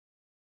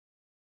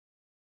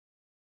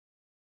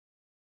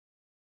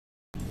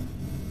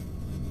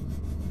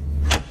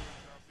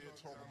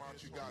Talking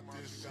about you got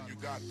this and you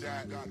got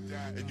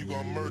that, and you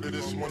gonna murder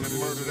this one and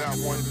murder that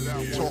one.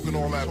 Talking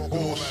all that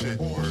bullshit.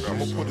 I'm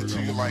gonna put it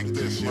to you like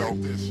this, yo.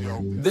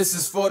 This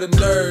is for the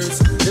nerds,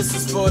 this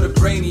is for the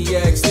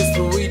brainiacs, this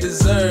what we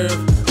deserve.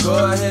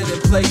 Go ahead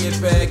and play it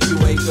back, you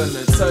ain't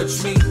gonna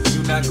touch me,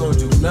 you not gonna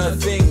do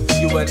nothing,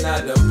 you are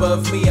not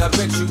above me. I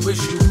bet you wish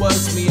you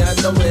was me, I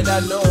know it, I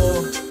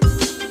know.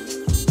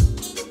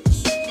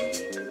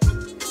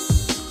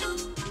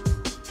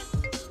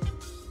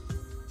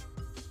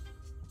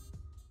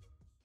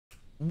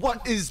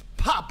 What is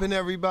poppin',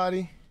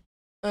 everybody?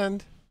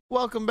 And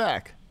welcome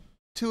back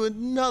to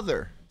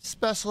another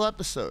special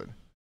episode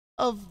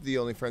of the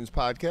Only Friends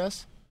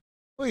podcast.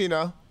 Well, you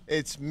know,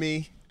 it's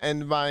me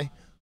and my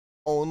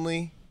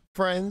only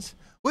friends,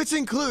 which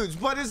includes,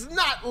 but is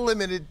not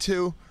limited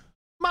to,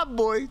 my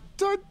boy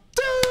Tortu.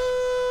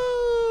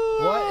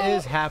 What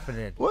is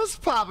happening? What's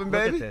poppin',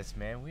 baby? Look at this,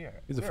 man.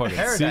 He's a we're fucking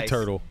paradise. sea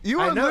turtle. You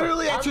are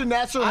literally at your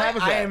natural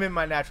habitat. I am in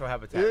my natural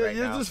habitat right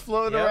You're now. just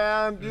floating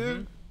around,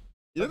 dude.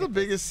 You're the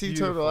biggest sea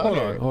turtle out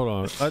here. Hold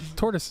on.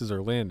 Tortoises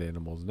are land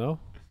animals, no?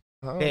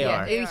 They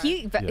are.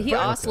 He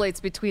oscillates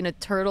between a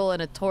turtle and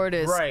a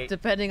tortoise, Right.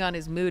 depending on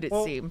his mood. It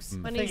seems.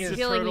 When Thing he's is,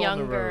 feeling turtle on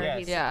the younger, road.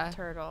 he's Yeah. a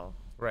turtle.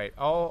 Right.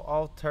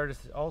 All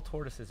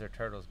tortoises are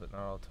turtles, but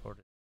not all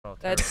tortoises.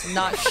 That's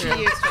not true.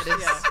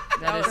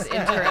 That is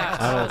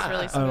incorrect. I was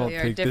really I smooth. don't They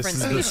are think this different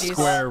is the species.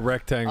 square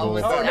rectangle. Oh,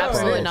 it's Oh, no,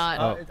 absolutely it is. not.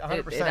 Oh, It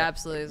 100%.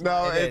 absolutely is. No,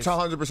 not. it's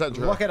 100%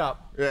 true. Look it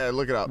up. Yeah,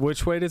 look it up.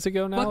 Which way does it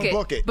go now? Book it.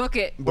 Book it. Book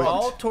it. Book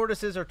All it.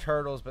 tortoises are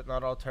turtles, but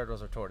not all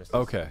turtles are tortoises.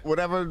 Okay.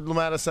 Whatever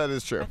Lamata said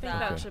is true. I think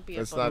that should be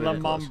a It's book. not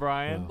even close.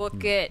 Brian.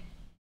 Book it.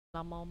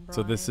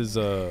 So this is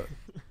a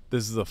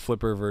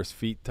flipper versus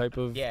feet type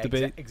of Yeah,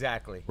 debate?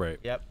 exactly. Right.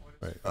 Yep.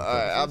 Right. All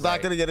right, I'm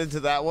not going to get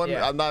into that one.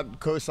 Yeah. I'm not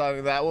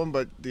co-signing that one,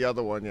 but the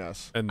other one,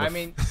 yes. And the, I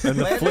mean, and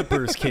the Landon-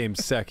 flippers came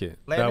second.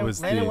 Landon went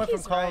from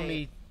He's calling right.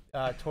 me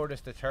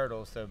tortoise to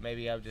turtle, so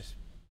maybe I'll just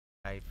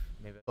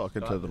maybe I'll Talking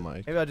go to out the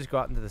mic. Maybe I'll just go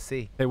out into the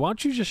sea. Hey, why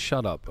don't you just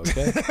shut up,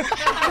 okay?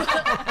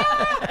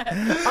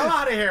 I'm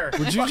out of here.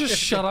 Would you just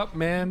shut up,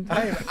 man?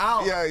 I am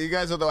out. Yeah, you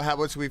guys don't know how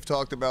much we've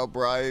talked about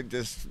Brian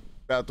just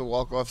about to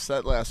walk off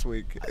set last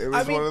week. It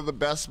was mean, one of the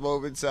best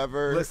moments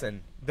ever.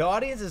 Listen, the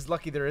audience is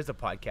lucky there is a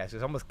podcast.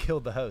 It's almost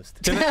killed the host.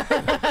 Whoa.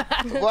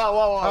 You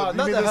not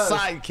mean the the host.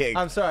 sidekick.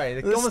 I'm sorry.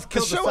 It This- almost the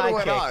killed the show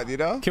went sidekick. on, you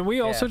know? Can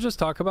we also Yeah. just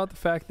talk about the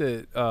fact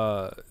that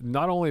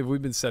not only have we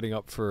been setting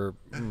up for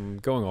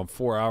going on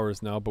 4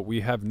 hours now, but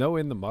we have no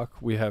In the Muck.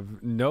 We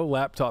have no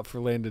laptop for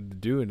Landon to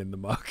do an In the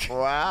Muck.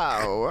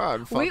 Wow. We're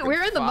on fucking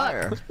We're in the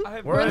fire.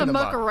 muck. We're in the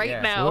muck right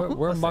yeah. now.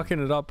 We're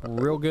mucking it up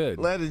real good.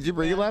 Landon, did you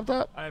bring your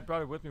laptop? I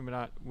brought it with me, but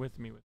not with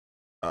me.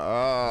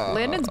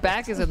 Landon's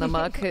back is in the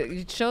muck.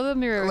 Show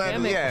them your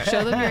Landon, hammock. yeah.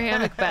 Show them your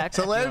hammock back.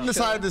 So Landon Show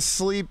decided them. to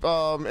sleep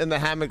in the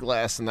hammock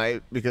last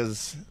night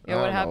because Yeah, I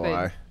what don't know happened?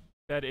 why.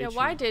 Bed Yeah, itchy.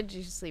 why did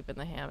you sleep in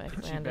the hammock,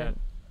 Itchy Landon? bed.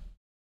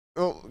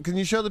 Well, can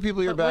you show the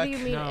people your What back? do you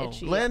mean No.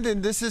 itchy?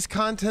 Landon, this is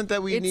content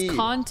that we It's need.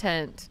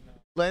 content.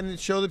 Landon,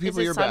 show the Is people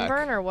it your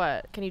sunburn back. or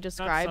what? Can you It's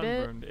not describe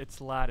it? sunburned. It's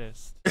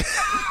latticed.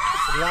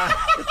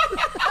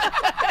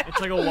 It's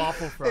like a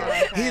waffle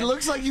fry. He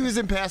looks like he was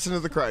in Passion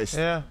of the Christ.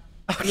 Yeah.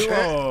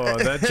 Oh,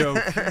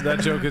 that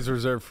joke is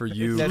reserved for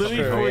you. That's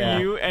Literally true, for yeah.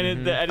 you,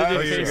 and the edited Oh,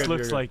 you're face good,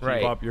 looks you're like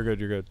Right. you. Bob, you're good.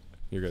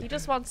 You're He good.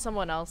 just wants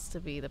someone else to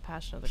be the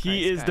Passion of the Christ.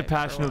 He is the guy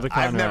Passion for of the a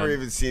while. I've never Conrad.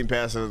 even seen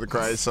Passion of the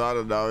Christ, so I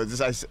don't know. It's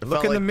just, I Look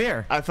felt in the like,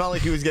 mirror. I felt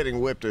like he was getting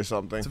whipped or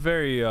something. It's a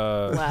very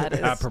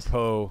Latticed.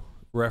 apropos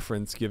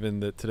reference given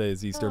that today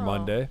is Easter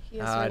Monday. He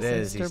is Ah, it risen.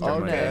 is Easter Okay.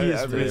 Monday. He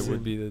I is mean, it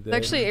would be the day. It's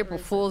actually April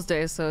Fool's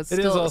Day, so it's It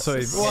is still, also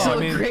a- still well, I a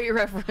mean- great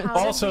reference. How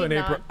did also we an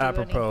not do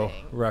apropos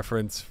anything?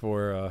 reference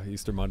for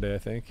Easter Monday, I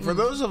think. For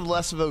those of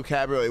less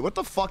vocabulary, what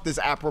the fuck does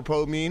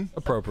apropos mean?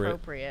 Appropriate.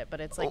 Appropriate,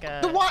 but it's like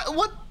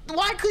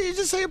Why couldn't you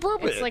just say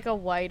appropriate? it's like a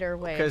whiter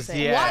way of 'Cause,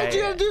 saying yeah, Why did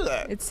you gotta do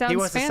that? It sounds He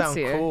wants to sound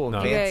fancier. cool and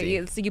No. Yeah,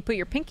 fancy. so you put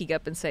your pinky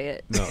up and say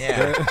it. No.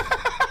 Yeah.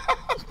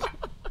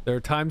 There are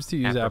times to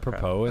use Apropos.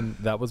 apropos, and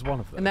that was one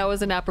of them. And that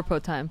was an apropos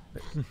time.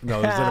 No,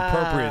 it was an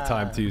appropriate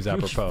time to use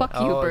apropos. Fuck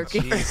you,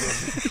 Berkey.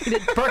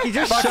 Berkey,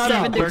 just Fuck shut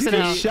seven up. dicks and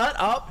Berkey, out. shut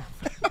up.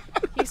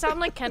 You sound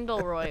like Kendall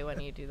Roy when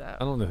you do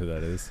that. I don't know who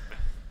that is.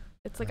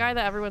 It's the guy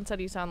that everyone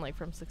said you sound like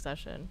from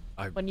Succession.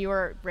 When you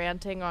were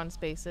ranting on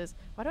Spaces.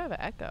 Why do I have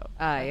an echo?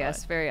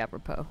 Yes, very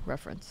apropos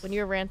reference. When you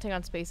were ranting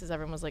on Spaces,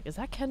 everyone was like, "Is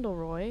that Kendall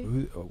Roy?"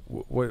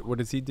 What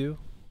does he do?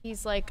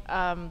 He's like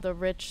the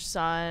rich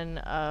son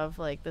of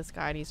like this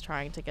guy, and he's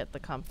trying to get the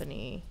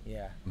company.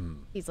 Yeah.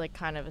 He's like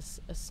kind of a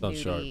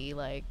Sounds snooty,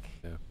 like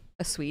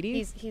A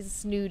sweetie? he's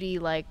snooty,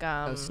 like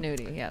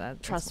snooty. Yeah,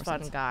 that trust makes more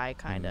fund sense. guy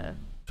kind of.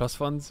 Trust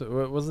funds?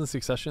 Wasn't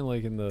Succession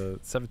like in the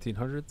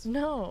 1700s?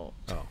 No,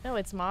 Oh. no,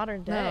 it's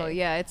modern day. No,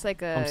 yeah, it's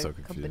like a I'm so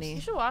confused. company.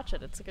 You should watch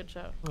it. It's a good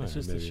show. It's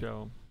just maybe. a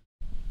show.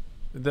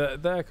 The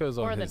echoes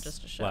More on than his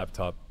just a show.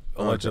 laptop.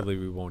 Allegedly,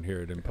 we won't hear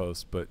it in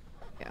post, but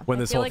Yeah. when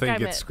I this feel whole like thing I'm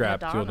gets at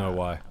scrapped, you'll know Madonna.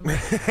 why.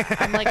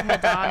 I'm like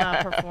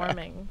Madonna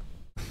performing.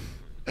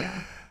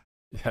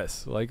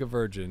 Yes, like a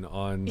virgin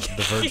on the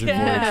Virgin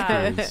Yeah.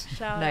 Voyage cruise.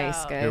 Shout Nice,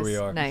 out. guys. Here we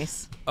are.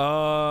 Nice.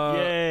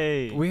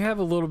 Yay. We have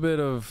a little bit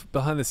of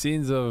behind the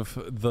scenes of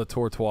the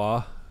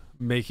Tortoise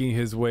making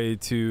his way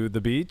to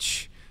the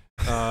beach.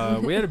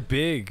 We had a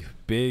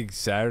big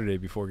Saturday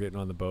before getting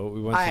on the boat.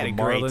 We went I to had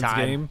the a great Marlins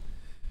time. game.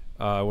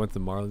 I went to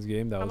the Marlins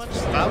game. That was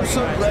fun. I'm so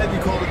glad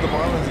you called it the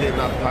Marlins game,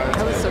 not the Pirates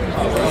That was so game.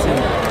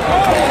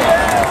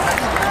 confusing.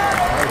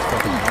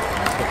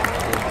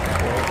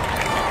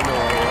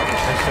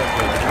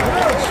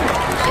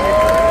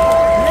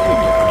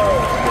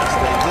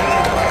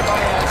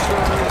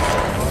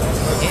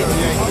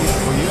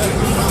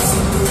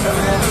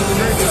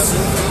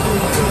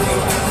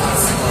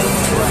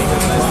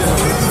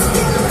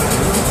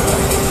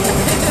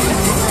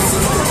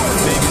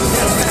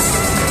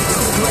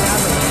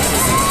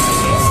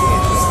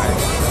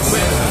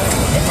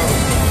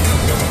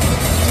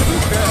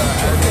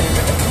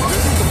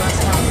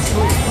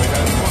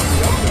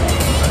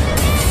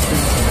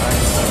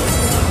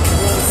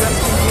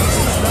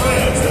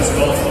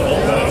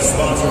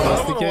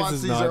 Just in case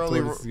it's these not, early-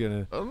 Tortoise is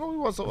gonna. I don't know who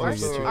wants to Our, watch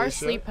the our early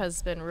show. sleep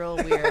has been real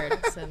weird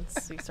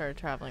since we started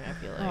traveling, I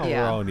feel like. Oh,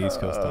 Yeah. we're all on East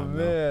Coast time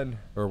now. man.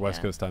 Or West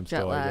Yeah. Coast time Jet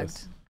still, I lagged.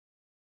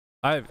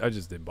 guess. I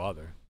just didn't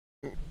bother.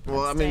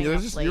 Well, I mean, Staying you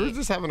up were late.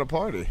 just having a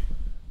party.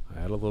 I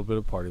had a little bit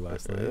of party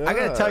last night. I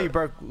gotta tell you,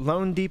 bro,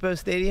 Lone Depot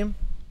Stadium,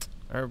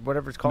 or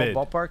whatever it's called, Mid.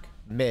 ballpark?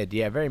 Mid,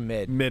 yeah, very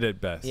mid. Mid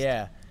at best.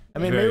 Yeah. I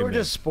mean, Very maybe we're mid.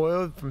 just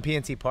spoiled from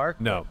PNC Park.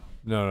 No.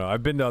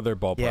 I've been to other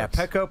ballparks. Yeah,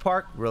 Petco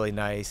Park, really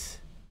nice.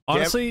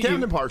 Honestly,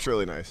 Camden Park's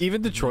really nice.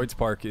 even Detroit's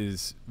park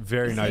is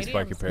very nice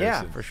by Stadium's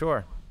comparison. Yeah, for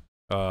sure.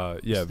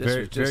 Yeah, This very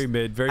was just- very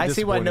mid. Very I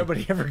see why disappointing.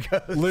 nobody ever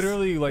goes.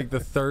 Literally like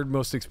the third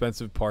most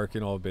expensive park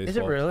in all of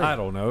baseball. really? I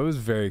don't know. It was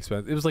very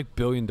expensive. It was like $1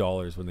 billion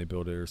when they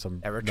built it or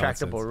some A retractable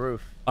nonsense.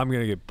 roof. I'm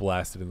gonna get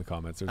blasted in the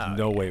comments. There's Oh,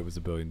 no yeah. way it was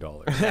 $1 billion.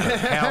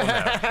 Hell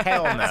no.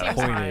 Hell no. Seems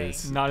Point high.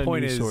 is, Not a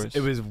point news is, source.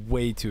 it was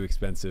way too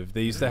expensive.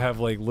 They used to have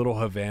like little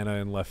Havana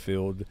in left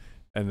field,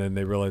 and then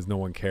they realized no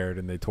one cared,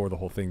 and they tore the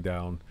whole thing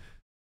down.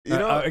 You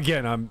know,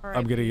 Again, I'm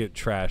R.I.P. gonna get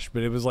trashed,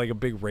 but it was like a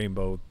big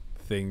rainbow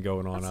thing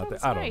going on That out there.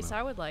 sounds I don't nice. know.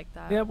 I would like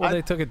that. Yeah, well, I-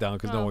 they took it down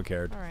because no Oh, one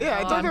cared. all right. yeah, I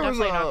Well, thought I'm there was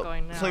definitely not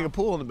going it's now. like a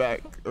pool in the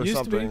back or Used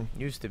to be. something.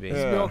 Used to be. Yeah.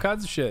 Used to be all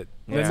kinds of shit.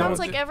 Yeah. Then It no sounds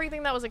one- like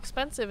everything that was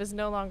expensive is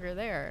no longer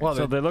there. well,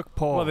 So they, they look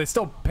poor. well, they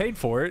still paid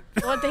for it.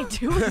 What they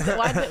do with it?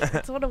 Why?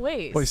 It's what a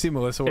waste. Well, you see,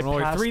 Melissa, when It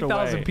only passed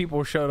 3,000 away.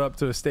 people showed up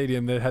to a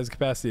stadium that has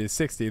capacity of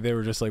 60, they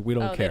were just like, we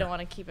don't oh, care. they don't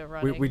want to keep it we,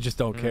 running. we just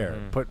don't care.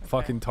 Mhm. Put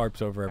fucking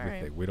tarps over All right.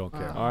 everything. We don't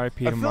care.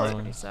 R.I.P. to I feel like-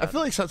 Marlins. I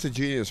feel like such a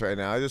genius right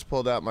now. I just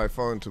pulled out my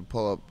phone to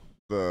pull up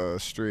the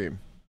stream.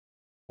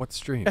 What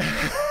stream?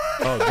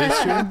 Oh, this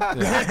stream? Yeah.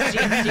 What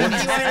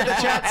did the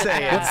chat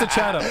say? What's the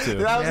chat up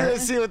to? I was gonna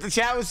see what the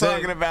chat was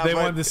talking about. They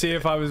but wanted to see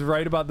if I was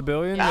right about the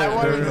billion. I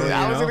They're- was you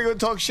know. gonna go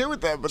talk shit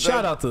with them. But Shout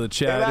then- out to the they're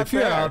chat. not If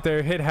you're fair. out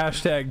there, hit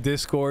hashtag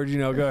Discord. You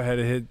know, go ahead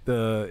and hit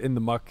the in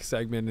the muck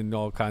segment and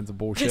all kinds of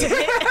bullshit.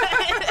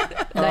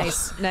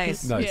 Nice.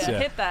 Nice, yeah, yeah.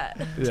 hit that.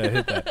 Yeah,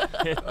 hit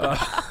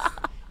that.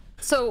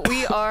 So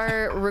we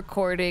are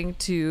recording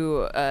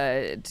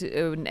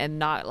and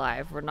not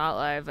live. We're not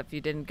live if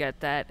you didn't get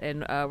that,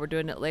 and we're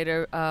doing it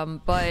later.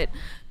 But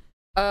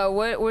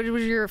what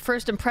was your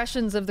first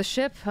impressions of the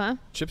ship? Huh?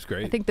 Ship's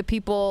great. I think the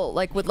people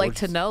would like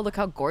to Gorgeous. know. Look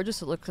how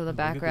gorgeous it looks in the Look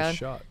at this background.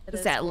 shot. It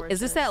Is that is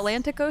this the gorgeous.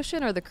 Atlantic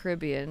Ocean or the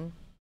Caribbean?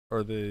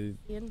 Are they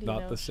The Indian not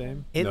the Ocean.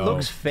 same? It No.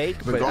 looks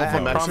fake, The but Gulf I of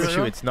promise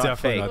Mexico? you it's not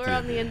Definitely fake. not We're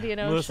on the Indian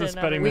Melissa's Ocean.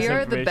 spreading We this are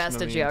the information best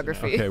on at the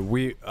geography.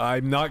 Okay,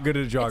 I'm not good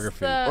at It's geography.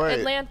 the Wait.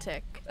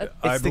 Atlantic. I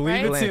It's the believe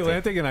it's the Atlantic.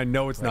 Atlantic, and I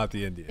know it's not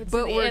the Indian. It's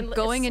But the we're Atl-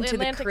 going it's into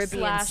the Atlantic Caribbean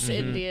slash Sea.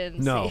 Indian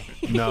No,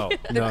 Sea. no,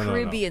 The no, no, no.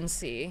 Caribbean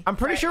Sea. I'm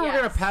pretty Right, sure we're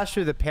gonna yes. pass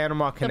through the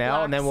Panama Canal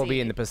Black and then we'll be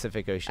Sea. in the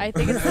Pacific Ocean. I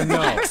think it's the No,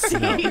 Black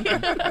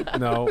Sea.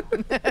 No,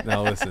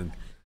 no, listen.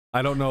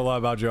 I don't know a lot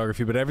about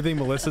geography, but everything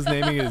Melissa's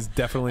naming is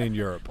definitely in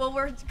Europe. Well,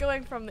 we're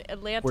going from the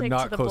Atlantic We're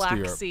not to the close to Black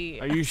Europe. Sea.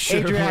 Are you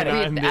sure Adriatic. we're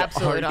not in the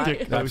Absolutely not.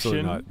 Arctic Absolutely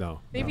Ocean? not.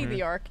 No. Maybe no,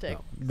 the Arctic.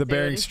 no. The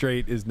Bering dude.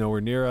 Strait is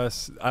nowhere near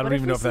us. I What don't if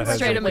even we know if that see has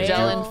Strait of anything to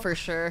do- Magellan for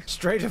sure.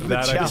 Straight of That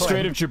I- Magellan.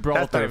 Strait of Gibraltar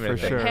That's not for even a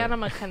thing. sure.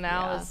 Panama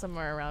Canal Yeah. is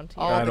somewhere around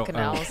here. All I the don't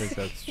canals. think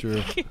that's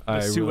true. I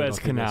really Suez don't think that's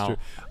Canal. true.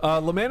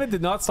 Lamanna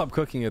did not stop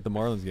cooking at the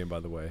Marlins game, by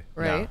the way.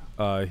 Right?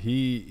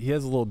 He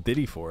has a little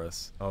ditty for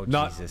us. Oh,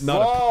 not, Jesus. Not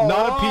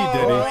a P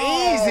Diddy.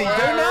 Easy. Do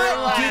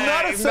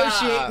not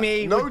associate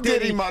me No with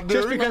Diddy, my just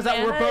dude. because we're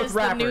Banana both is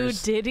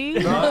rappers. The new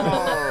Diddy.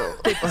 Oh.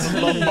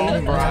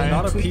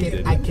 Not a P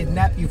Diddy. I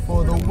kidnap you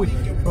for the week.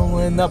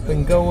 Rolling up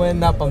and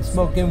going up. I'm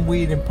smoking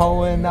weed and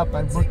pulling up.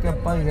 I look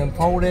up and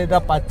fold it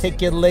up. I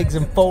take your legs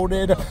and fold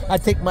it up. I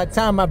take my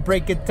time, I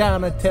break it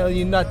down. I tell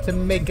you not to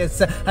make a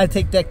sound. I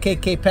take that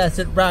KK, pass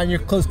it round. Your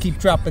clothes keep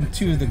dropping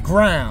to the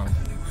ground.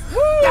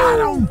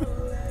 Got him!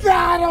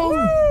 Got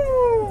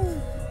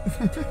him!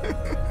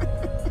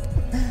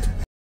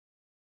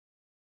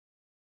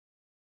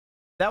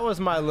 That was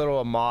my little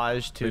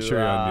homage to, Make sure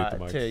you unmute the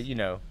mics.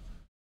 to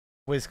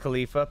Wiz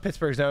Khalifa,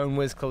 Pittsburgh's own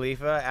Wiz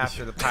Khalifa,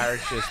 after the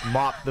Pirates just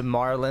mopped the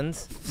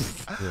Marlins.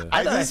 Yeah.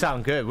 I thought that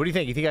sounded good. What do you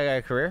think? You think I got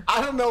a career?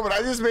 I don't know, but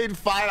I just made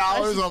 $5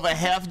 off a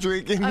half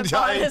drinking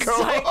Giant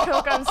Coke. Giant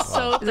Coke. I'm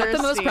so thirsty. Is that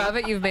the most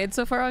profit you've made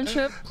so far on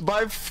ship?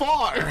 By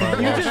far. You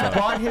just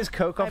bought his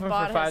Coke off him for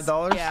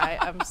 $5? Yeah,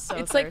 I'm so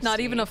It's like not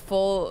even a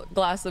full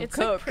glass of It's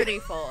Coke. like pretty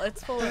full.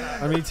 It's full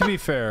enough. I mean, to be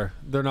fair,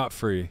 they're not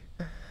free.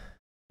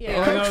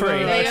 Yeah. Coke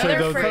free. Actually, they're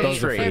those free. are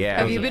Free, free. yeah.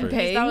 Have Those you are been free.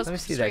 paid? That was Let me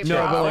see straight that. No,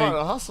 profit. but I like,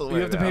 wanna hustle you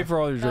have to right pay now. for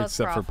all your That drinks was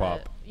except for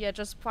profit. pop. Yeah,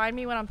 just find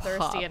me when I'm thirsty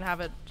Pop. and have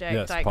a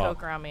Yes, Diet pop.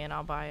 Coke around me, and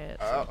I'll buy it.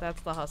 So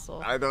that's the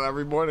hustle. I know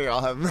every morning I'll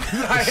have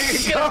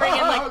He's gonna bring in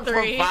like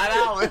 3. for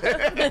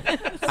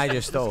 $5. I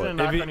just stole it.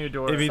 Knock on your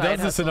door. If he Side does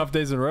this hustle. enough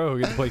days in a row, he'll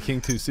get to play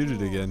King 2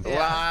 suited again.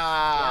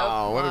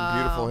 Wow, what a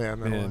beautiful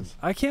hand that Man, was.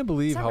 I can't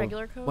believe that how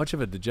regular Coke? much of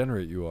a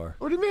degenerate you are.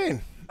 What do you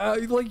mean?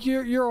 Like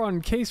you're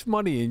on case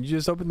money and you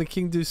just open the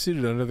King 2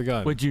 suited under the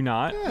gun. Would you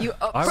not? You,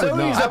 I would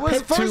not. I was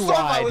pit too first off,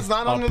 I wide. was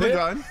not A under the pit?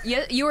 gun.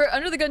 yeah, you were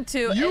under the gun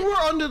too. You and were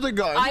under the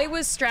gun. I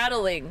was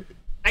straddling.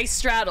 I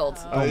straddled.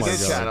 Oh, you my did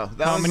God. shadow.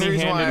 That How was the many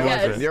reason why I handed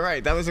was opened. it? You're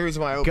right. That was the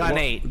reason why I opened. Gun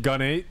 8.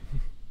 Gun 8?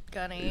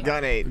 Gunny.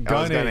 Gun 8. I was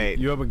Gun gun 8. 8.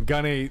 You open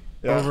Gun 8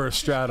 Yeah. over a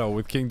straddle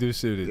with King 2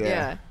 suited.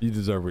 Yeah. You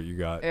deserve what you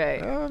got.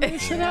 Right. Oh, man,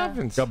 shit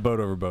happens. Got boat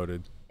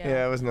overboated.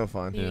 Yeah, it was no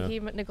fun. He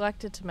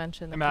neglected to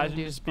mention the Imagine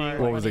King Deuce just being part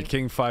What What was when it? he-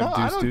 King 5 Oh,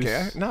 I deuce don't deuce?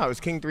 care. No, it was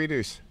King 3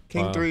 deuce.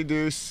 King Wow. 3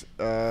 deuce,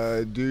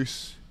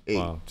 deuce 8.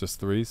 Wow,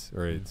 just 3s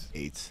or 8s?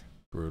 8s.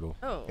 Brutal.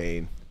 Oh.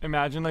 Pain.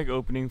 Imagine like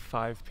opening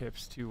 5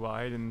 pips too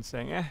wide and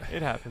saying,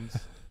 it happens.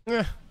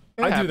 Yeah.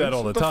 I do that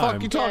all the What the time.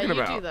 fuck you Yeah, talking you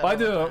do about? that I all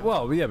the do. time.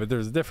 Well, yeah, but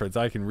there's a difference.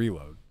 I can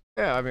reload.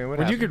 Yeah, I mean, what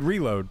When you happened? could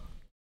reload,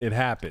 it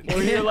happens.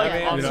 Or you're like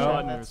Yeah, on you the know?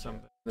 button or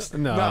something.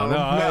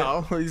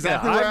 No,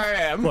 exactly yeah, where I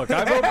am. Look,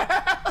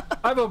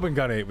 I've opened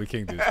Gun 8 with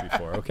King Deuce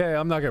before. Okay,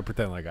 I'm not gonna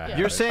pretend like I. Yeah. have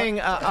You're it.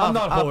 saying I'm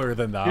not holier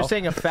than thou. You're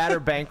saying a fatter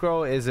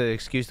bankroll is an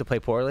excuse to play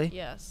poorly?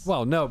 Yes.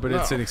 Well, no, but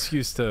it's No. an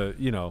excuse to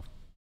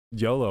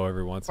YOLO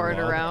every once in a Fart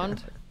while.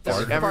 around.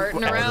 Fart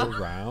Farting around.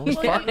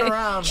 Farting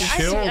around.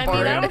 Chill, I mean,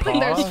 I don't think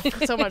Grandpa.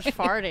 there's so much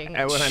farting.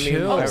 And when I mean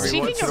Chill. every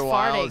Speaking once in of a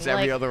while, farting, it's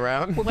every like- other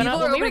round. When, People are when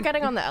we were opening-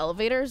 getting on the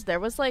elevators, there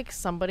was like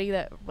somebody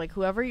that, like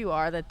whoever you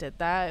are that did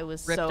that, it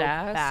was Ripped so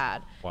ass?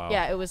 bad. Wow.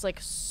 Yeah, it was like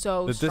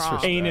so The strong.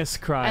 disrespect. Anus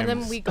crimes.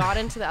 And then we got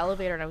into the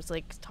elevator, and I was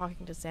like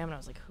talking to Sam, and I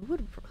was like,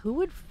 who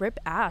would rip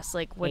ass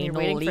like when you're Anal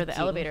waiting for the leaking.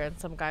 elevator? And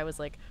some guy was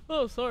like,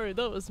 oh, sorry,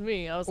 that was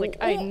me. I was like,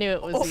 I knew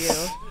it was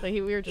you. But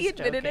we were just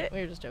admitted joking. it? We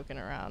were just joking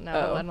around. No,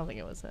 Oh. I don't think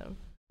it was him.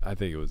 I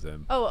think it was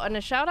them. Oh, and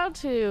a shout out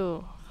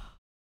to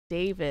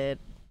David.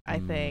 I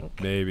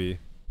think Maybe.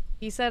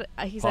 he said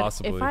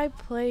Possibly.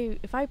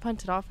 if I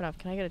punt it off enough,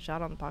 can I get a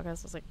shout on the podcast?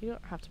 I was like, you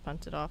don't have to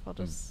punt it off. I'll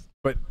just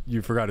But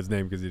you forgot his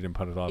name because you didn't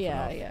put it off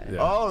Yeah, enough. yeah.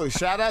 Oh,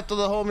 shout out to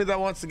the homie that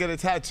wants to get a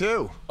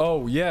tattoo.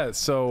 Oh yeah.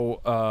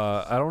 So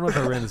I don't know if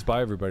I ran this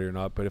by everybody or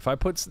not, but if I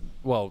put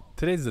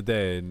today's the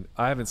day and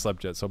I haven't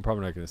slept yet, so I'm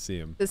probably not going to see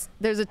him.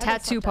 There's a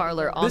tattoo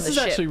parlor on This the is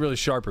ship. actually really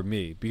sharp of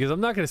me because I'm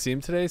not going to see him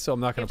today, so I'm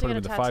not going You to put him have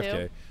in to the get a 5K.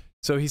 tattoo?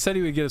 So he said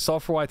he would get a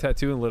sulfur white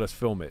tattoo and let us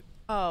film it.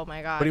 oh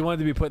my god. But he wanted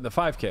to be put in the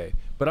 5K.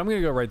 But I'm going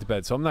to go right to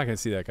bed, so I'm not going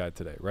to see that guy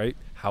today, right?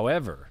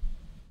 However,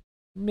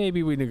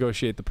 maybe we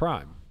negotiate the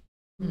prime.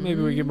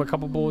 Maybe we give him a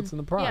couple bullets in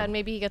the prime. Yeah, and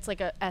maybe he gets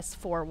like a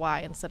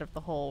S4Y instead of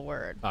the whole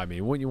word. I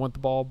mean, wouldn't you want the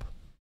bulb?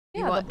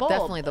 Yeah, want the bulb.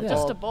 definitely the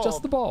Just a bulb. bulb.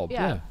 Just the bulb,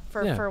 yeah.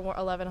 For Yeah. for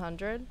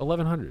 1100.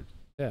 1100.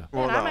 Yeah.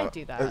 Man, I might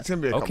do that. It's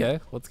gonna be a couple. Okay,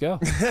 let's go.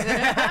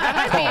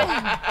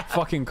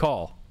 Fucking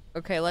call.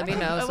 Okay, let me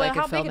know so Well, I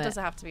can how film big it. does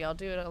it have to be? I'll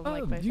do it on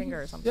like Oh, my you-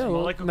 finger or something. Yeah,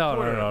 well, like a no,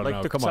 quarter, no,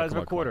 like the come on, size come of a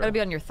on, quarter. Gotta be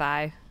on your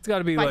thigh. It's got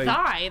to be My like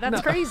thigh?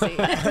 That's crazy.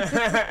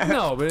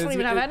 no, but I don't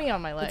even have any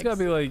on my legs. It's got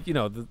to be like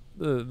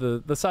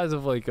the size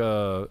of like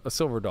a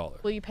silver dollar.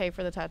 Will you pay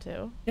for the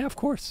tattoo? Yeah, of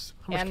course.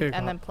 How much And could it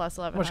and then cost? plus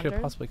How much 1100. could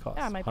it possibly cost?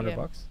 Yeah, it might be $100 in.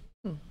 bucks.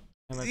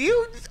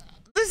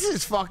 This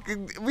is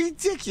fucking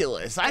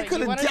ridiculous. I Wait, could you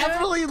have wanna do it?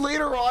 definitely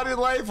later on in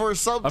life or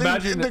something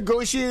Imagine-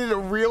 negotiated a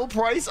real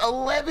price.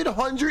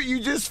 1100.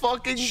 You just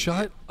fucking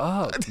Shut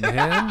up,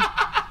 man.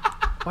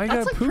 Why you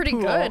That's gotta like pretty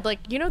poo-poo good. all-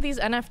 Like these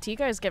NFT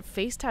guys get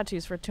face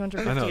tattoos for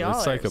 $250. I know,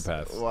 they're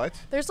psychopaths. What?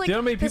 There's like Do you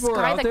know how many this people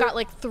are guy out that there? got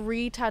like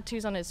 3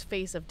 tattoos on his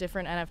face of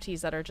different NFTs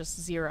that are just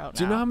zero now.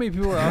 Do you know how many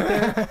people are out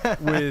there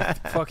with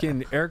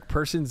fucking Eric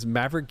Person's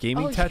Maverick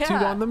Gaming tattooed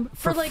on them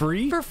for like,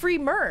 free? For free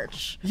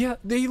merch. Yeah,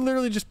 they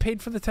literally just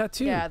paid for the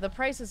tattoo. Yeah, the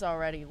price is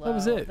already low. That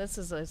was it. This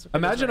is as good as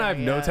Imagine we're I have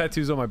gonna no get.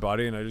 tattoos on my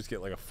body and I just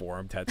get like a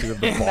forearm tattoo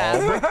of the ball.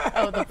 Maverick.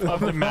 Oh, the Of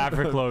the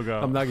Maverick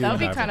logo. I'm not getting That'd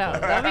be Maverick kind of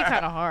though. that'd be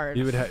kind of hard.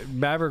 You would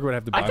Maverick would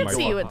have to buy I could my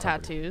see you with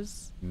property.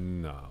 tattoos.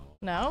 No.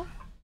 No?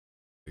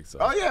 I think so.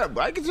 Oh yeah,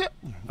 I can see.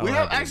 We don't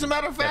have, have as a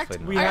matter of fact,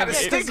 Definitely I not. got a We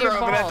have sticker it-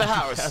 of it at the balls.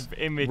 house. Have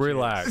images.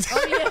 Relax.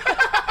 Oh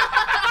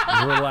yeah.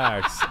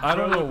 relax. I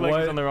don't know like what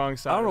he's on the wrong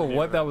side. I don't know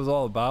what that was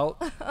all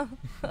about.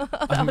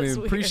 I mean,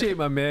 appreciate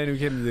my man who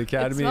came to the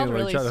academy and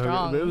really tried to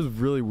strong. hook it. It was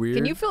really weird.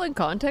 Can you fill in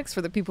context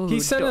for the people who He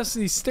sent don't- us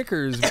these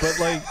stickers, but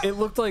like it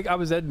looked like I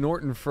was Ed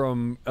Norton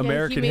from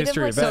American made him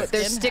History like of so X.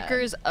 There's Skinhead.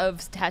 stickers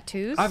of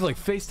tattoos. I have like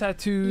face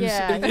tattoos.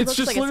 Yeah, he It's looks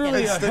just like a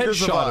literally a skinhead.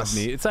 Stickers of headshot us. of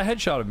me. It's a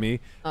headshot of me,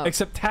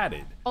 except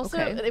tatted. Also,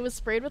 Okay. it was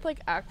sprayed with like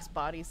Axe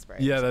body spray.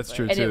 or Yeah, that's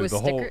something. true and too. it was the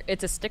sticker. whole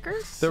It's a sticker.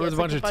 there Yeah, was it's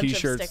a like bunch of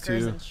T-shirts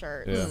stickers too. and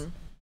shirts. Yeah.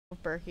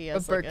 With Berkey With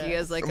as like Berkey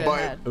as like But- a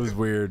head. It was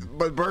weird.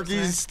 But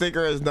Berkey's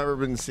sticker has never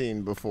been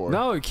seen before.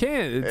 No, it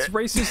can't. It's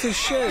racist as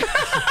shit.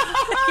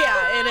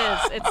 Yeah, it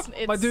is.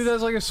 It's My dude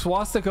has like a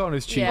swastika on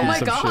his cheek. Yeah. and Oh my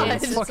some God. shit.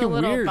 It's It's a fucking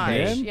little weird, fine.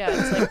 man.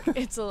 Yeah,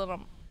 it's a little.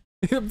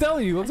 I'm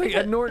telling you, it looks like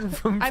Ed Norton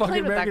from I fucking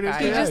played with that American guy.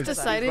 History. You Yeah. just X.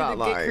 decided not to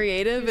lying. get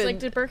creative He's and like,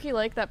 did Berkey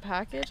like that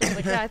package? I was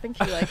like, yeah, I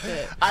think he liked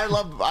it.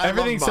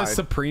 Everything love says mine.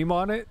 Supreme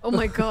on it. oh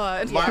my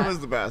god. Mine was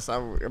the best, I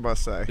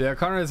must say. Yeah,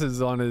 Connor has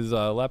his on his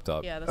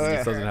laptop. Yeah, that's he just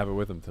different. doesn't have it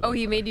with him today. Oh,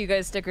 he made you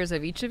guys stickers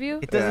of each of you.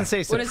 It doesn't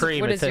say What is-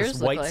 supreme. what It does yours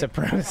says look white like?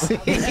 supremacy.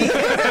 It's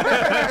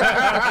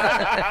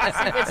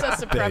a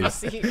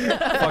supremacy.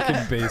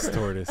 fucking base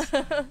tortoise.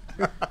 It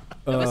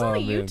was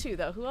only you man. two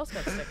though. Who else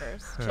got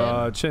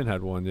stickers? Chin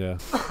had one, yeah.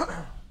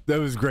 That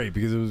was great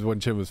because it was when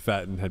Chin was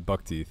fat and had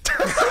buck teeth.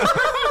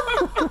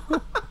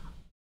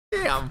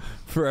 Damn.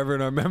 Forever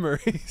in our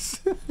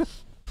memories.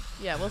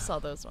 Yeah, we'll sell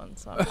those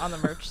ones on the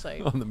merch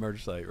site. On the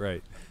merch site,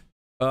 right.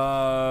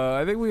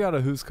 I think we got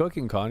a Who's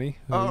Cooking, Connie.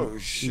 Oh, You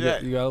shit.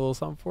 got a little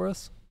something for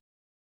us?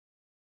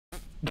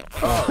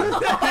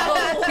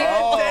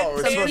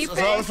 Oh, Some it's people-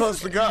 so I'm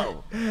supposed to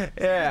go.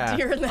 Yeah.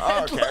 Deer in the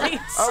Oh, okay.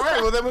 headlights. All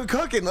right, well then we're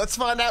cooking. Let's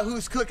find out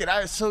who's cooking. All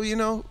right,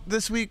 so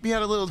this week we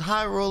had a little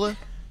high roller.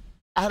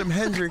 Adam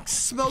Hendricks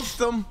smoked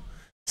them,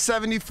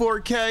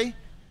 74K.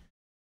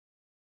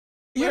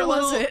 He had Where a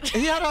was little- it?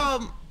 He had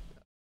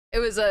It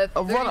was a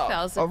a runner,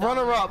 $30,000. a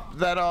runner-up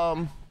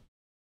that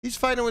he's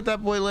fighting with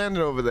that boy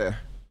Landon over there.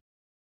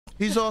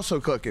 He's also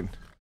cooking.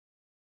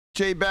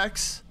 Jay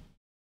Bex,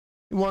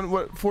 he won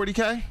what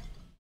 40K?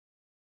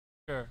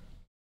 Sure.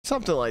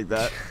 Something like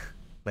that.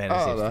 Landon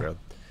Oh, seems no. thrilled.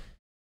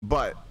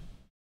 But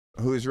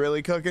who's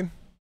really cooking?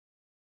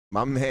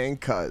 My man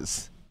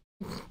Cuz.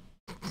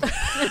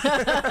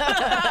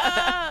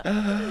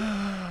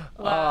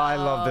 Oh, I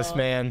love this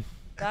man.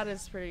 That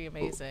is pretty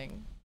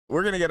amazing.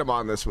 We're gonna get him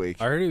on this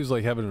week. I heard he was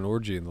like having an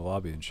orgy in the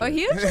lobby and shit. Oh,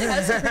 he actually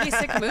has some pretty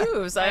sick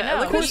moves. I know.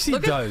 Look Of course he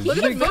does. Look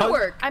You at think the Cuz-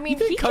 footwork. I mean,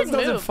 think he Cuz can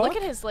doesn't move. fuck? Look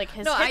at his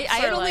his No, I hips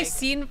had are, only like,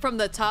 seen from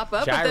the top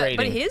up, but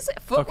Gyrating. his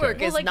footwork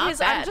Okay. is like not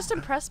bad. I'm just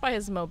impressed by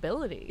his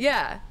mobility.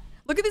 Yeah.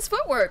 Look at his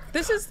footwork.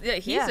 This is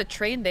he's Yeah. a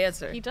trained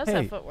dancer. He does Hey,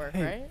 have footwork,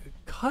 hey, right?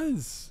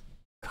 Cuz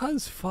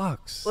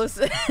fucks.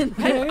 Listen,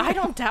 I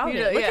don't doubt You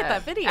it. know, Look yeah, at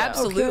that video.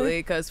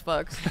 Absolutely, cuz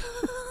fucks.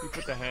 You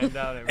put the hand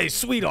out. Hey,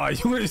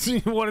 sweetheart, you want to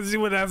see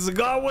what that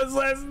cigar was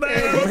last night?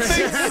 I don't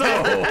think so.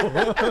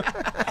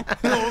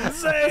 You know what I'm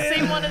saying?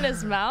 Same one in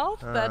his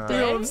mouth that day. You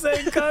know what I'm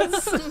saying,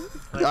 cuz?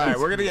 All right,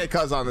 we're gonna get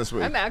Cuz on this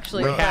week. I'm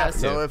actually no,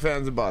 impressed. no ifs,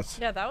 ands, and buts.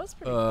 Yeah, that was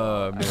pretty cool. Man,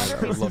 I wonder if I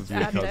would he's love to at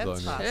get Cuz dance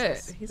on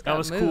classes. Shit, he's That got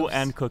was moves. cool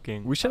and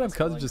cooking. We should have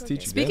Cuz just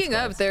teach you Speaking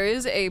dance of, there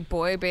is a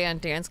boy band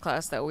dance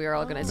class that we are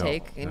all going to No.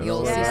 take, and No.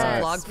 you'll see some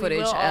Yes, vlog footage.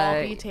 We will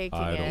all be taking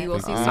I don't it. you will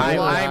see think some so.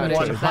 vlog I'm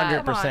footage of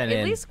that. 100% Come on, in.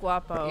 At least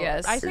Guapo.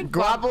 Yes. I think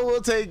Guapo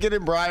will take it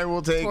and Brian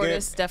will take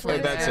Tortoise it.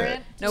 definitely And that's will.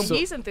 it. No, So-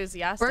 he's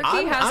enthusiastic.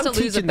 Berkey has I'm to lose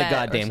a teaching the bet or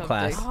goddamn something.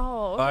 class.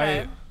 Oh,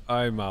 okay.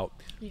 I'm out.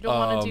 You don't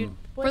want to do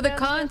boy For the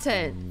bands then?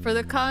 content. For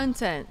the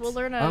content. We'll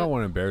learn I don't a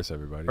want to embarrass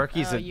everybody.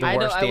 Berkey's Oh, the you- I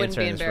worst wouldn't dancer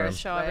be in this room. embarrassed.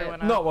 show But-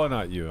 everyone No, up. well,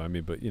 not you. I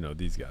mean, but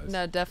these guys.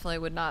 No, definitely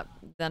would not.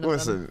 None of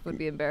Listen. them would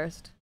be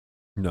embarrassed.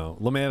 No,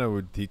 Lamanna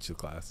would teach the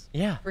class.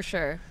 Yeah. For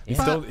sure. He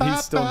still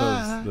knows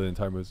the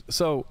entire moves.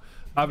 So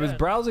I was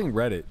browsing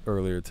Reddit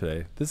earlier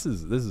today. This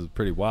is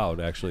pretty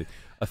wild, actually.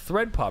 A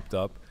thread popped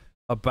up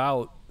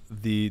about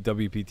the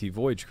WPT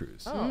Voyage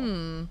cruise,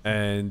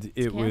 and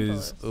it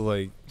was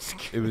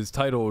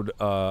titled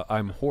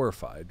 "I'm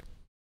horrified."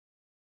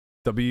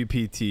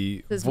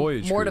 WPT This is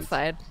Voyage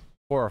mortified.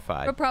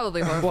 Horrified. But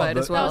probably Cruise. horrified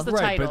as well. That was the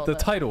right, title, but the though.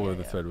 title Yeah, of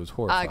the yeah. thread was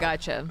horrified. I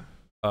gotcha.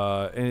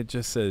 And it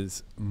just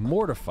says,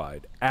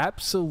 mortified,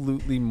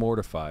 absolutely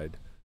mortified.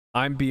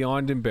 I'm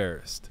beyond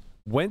embarrassed.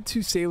 Went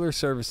to Sailor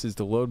Services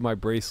to load my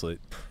bracelet,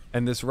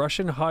 and this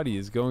Russian hottie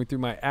is going through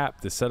my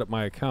app to set up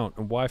my account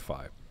and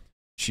Wi-Fi.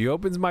 She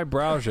opens my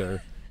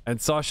browser, and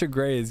Sasha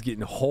Grey is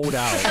getting holed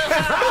out.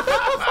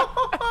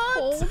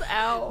 Hold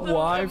out. the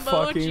Why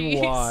fucking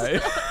why?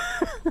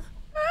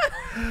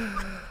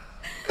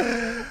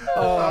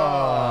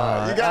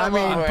 You got I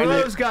mean,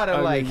 bro's gotta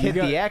I like mean, hit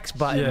you the got- X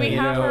button. Yeah, We you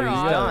have know, her he's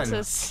on done.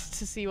 to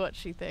see what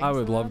she thinks. I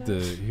would love about to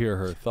it. hear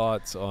her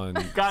thoughts on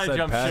Gotta said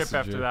jump ship passenger.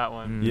 after that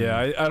one.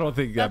 Yeah, I don't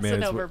think that That's man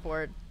an is.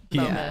 overboard He-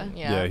 moment.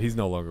 Yeah, he's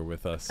no longer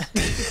with us.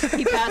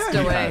 He passed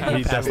away.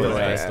 He definitely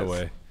away. passed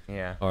away.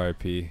 Yeah.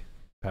 R.I.P.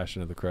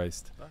 Passion of the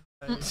Christ.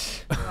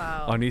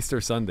 Wow. On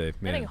Easter Sunday,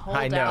 Getting man. holed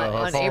I know. out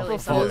on is April really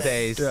Fool's something.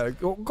 days. Yeah,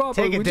 go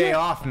Take a day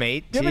off,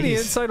 mate. Do you have any Jeez.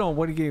 insight on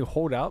what getting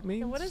hold out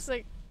means? What is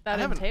like I that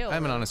have, entail? I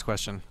have an honest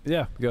question.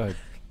 Yeah, go ahead.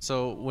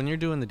 So when you're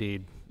doing the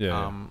deed,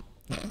 Yeah.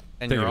 and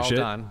Take you're a all shit?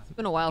 done. It's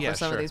been a while Yeah, for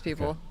some of sure. these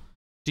people. Okay.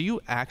 Do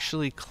you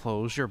actually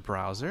close your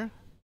browser?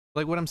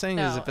 Like what I'm saying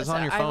is, No, if it's so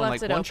on your I phone,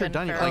 left like it once you're open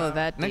done, you're for- like, Oh,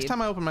 that next deep.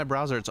 time I open my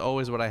browser, it's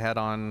always what I had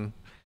on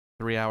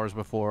 3 hours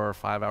before or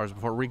 5 hours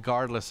before,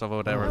 regardless of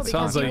whatever. Oh, it's it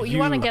sounds on. like you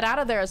want to you- get out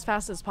of there as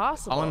fast as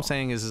possible. All I'm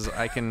saying is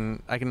I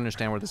can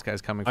understand where this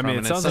guy's coming I from. mean, it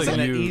and sounds it's like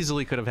something that you-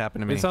 easily could have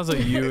happened to me. It sounds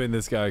like you and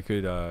this guy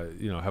could,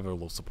 have a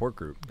little support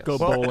group. Go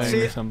Well, bowling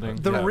see, or something.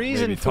 the Yeah,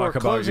 reason maybe for talk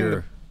about closing your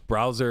the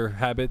browser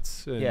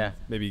habits and Yeah.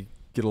 maybe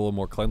get a little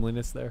more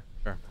cleanliness there.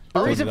 Sure. The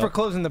Close reason it for up.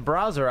 closing the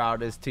browser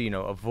out is to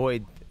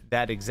avoid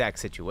that exact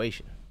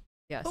situation.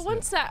 Yes. But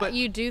once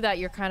you do that,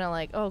 you're kind of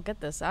like, oh,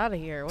 get this out of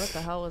here. What the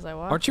hell was I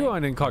watching? Aren't you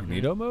on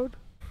incognito mode?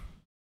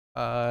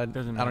 I Doesn't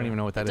don't matter. even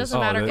know what that It is. doesn't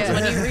matter because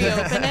that's- when you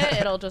reopen it,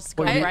 it'll just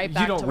go Well, right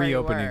back you don't to where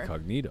reopen you were.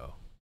 incognito.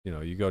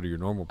 You go to your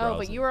normal browser. Oh,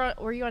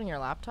 but were you on your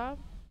laptop?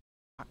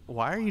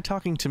 Why are you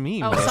talking to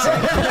me? Oh, Melissa? sorry.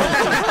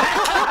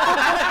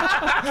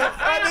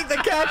 I think the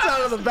cat's out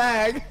of the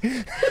bag.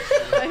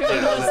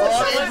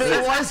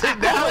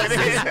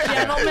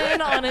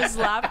 Gentleman on his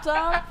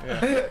laptop.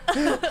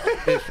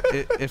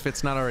 if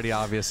it's not already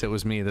obvious, it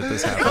was me that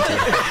this happened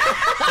to.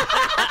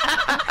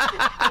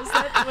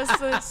 Was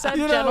the said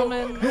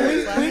gentleman? on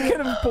his laptop? We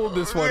could have pulled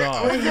this one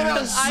off.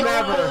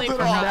 I totally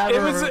forgot.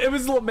 It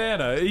was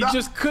Lamanna. He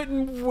just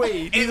couldn't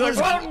wait. He's like,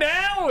 well,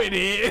 now it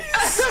is.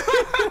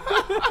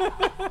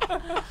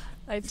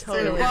 I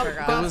totally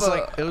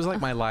forgot. It was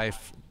like my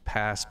life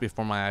passed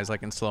before my eyes,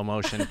 like in slow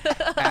motion,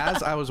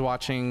 as I was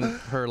watching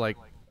her like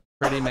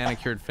pretty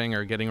manicured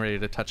finger getting ready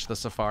to touch the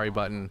Safari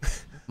button.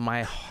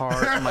 My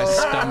heart, my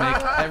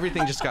stomach,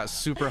 everything just got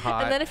super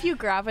hot. And then if you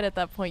grab it at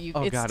that point,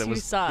 it's God, it too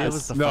was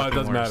sus. the No, it fucking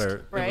doesn't worst.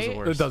 matter. Right? It was the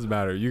worst. It doesn't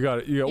matter. You got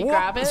it. You You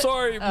grab it?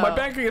 Sorry, my Oh.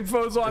 banking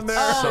info's on there.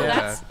 Oh, So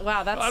that's bad.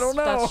 wow. That's I don't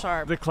know. That's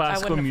sharp. The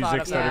classical I wouldn't have music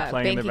thought of started that.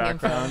 playing in the banking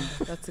info.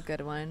 background. That's a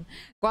good one.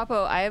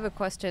 Guapo, I have a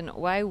question.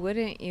 Why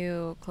wouldn't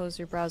you close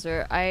your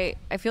browser? I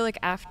feel like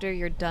after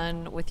you're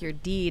done with your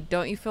deed,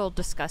 don't you feel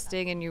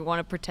disgusting and you want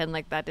to pretend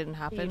like that didn't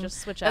happen? You just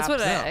switch That's apps. what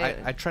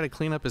No, I try to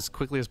clean up as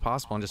quickly as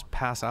possible and just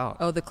pass out.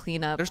 Oh, the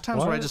cleanup. There's times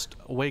where I What? just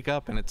wake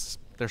up and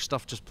there's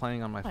stuff just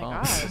playing on my phone.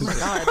 Oh my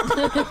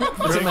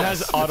god. Tim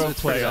has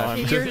autoplay on.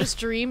 You're just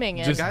dreaming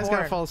it. Guys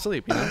gotta fall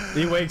asleep, you know.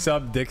 He wakes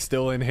up, dick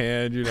still in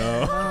hand,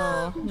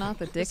 Oh, not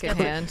the dick in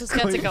hand. Just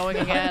gets it going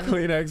again.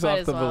 Kleenex Might off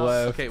as to the well.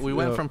 left. Okay, we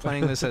went from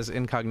playing this as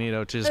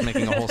incognito to just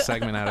making a whole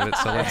segment out of it.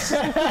 So let's.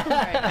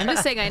 I'm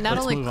just saying, I not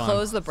Let's only move on.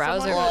 close the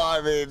browser, Well,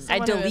 I mean, I Someone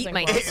who delete isn't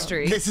my close.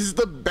 history. this is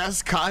the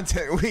best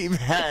content we've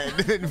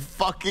had in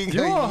fucking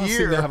You all a seem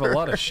year. to have a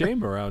lot of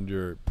shame around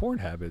your porn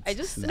habits. I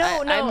just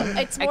No,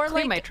 it's more I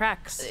clean like my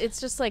tracks. It's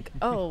just like,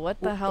 oh, what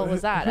the hell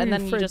was that? Who are And you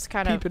then you afraid just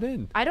kind of peep it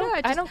in? I don't. Yeah,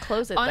 I just- don't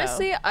close it.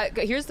 Honestly,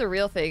 here's the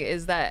real thing: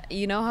 is that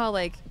you know how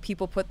like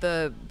people put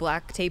the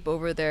black tape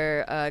over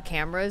their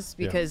cameras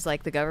because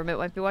like the government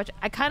might be watching.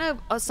 I kind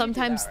of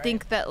sometimes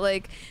think that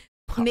like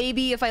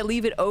maybe if I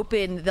leave it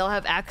open, they'll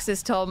have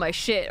access to all my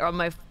shit on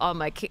my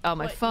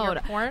What, phone.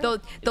 your porn? They'll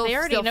They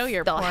already know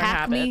your they'll porn hack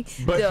habits.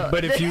 me.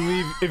 But if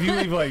you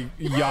leave like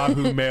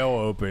Yahoo Mail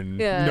open,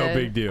 Yeah, no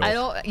big deal. I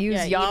don't use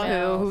Yeah,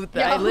 Yahoo. email.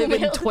 I live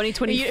in Mail.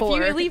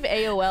 2024. If you leave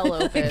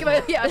AOL open,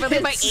 yeah, if I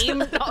leave my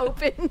AIM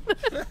open.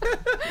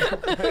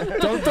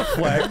 Don't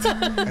deflect.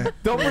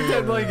 Don't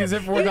pretend like as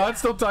if we're not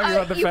still talking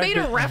about the you fact made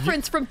a that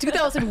reference from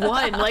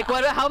 2001. Like,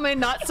 what? How am I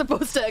not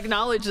supposed to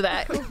acknowledge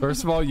that?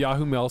 First of all,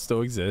 Yahoo Mail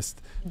still exists.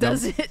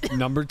 Does it?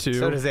 Number two,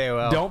 So does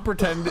AOL. Don't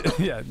pretend.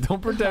 Yeah,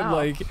 don't pretend Wow.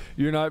 like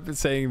you're not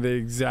saying the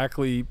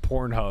exactly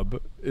Pornhub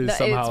is It's,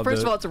 somehow.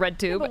 first the, of all, it's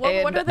RedTube. But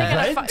what are they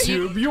gonna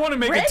RedTube. You want to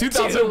make a RedTube?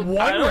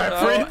 2001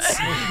 reference?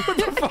 What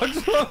the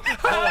fuck?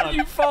 How do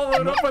you follow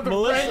it up with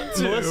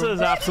Melissa RedTube?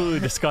 is absolutely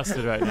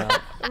disgusted right now.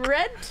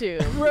 RedTube.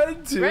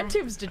 RedTube.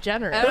 RedTube's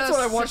degenerate. I don't That's know,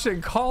 what I watched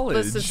in college.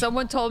 Listen,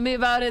 someone told me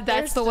about it. That's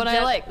There's the one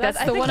I like.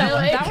 That's the one I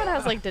like. That one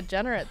has like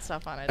degenerate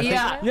stuff on it. Yeah.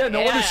 doesn't it? Yeah,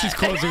 no wonder she's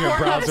closing her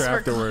browser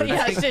afterwards.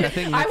 Yeah, I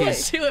think I Nikki- would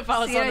too if I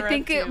was See, on I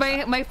think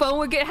RedTube. my phone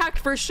would get hacked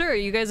for sure.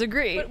 You guys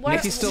agree? But why-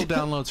 Nikki still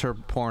downloads her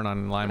porn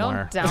on Don't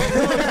LimeWire.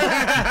 download.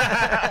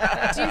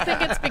 Do you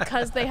think it's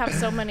because they have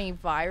so many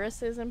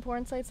viruses in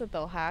porn sites that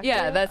they'll hack?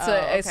 Yeah, you? that's oh,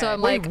 what. okay. So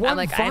I'm Wait, like, what I'm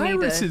like, I need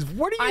viruses? to.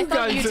 What are I you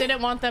thought guys? you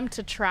didn't want them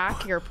to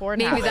track your porn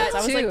Maybe habits. that I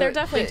was too. like, they're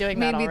definitely doing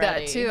that Maybe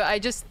already. that too. I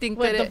just think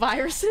With that the it,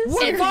 viruses?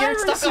 What You're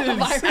stuck on the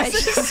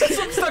viruses? viruses.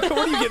 I'm stuck. What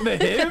are you getting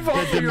the HIV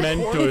off of your porn?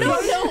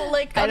 Dementors. No,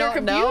 like I on your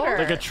don't know. computer.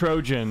 Like a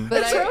Trojan.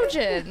 But a I-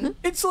 Trojan.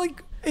 It's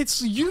like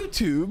it's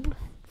YouTube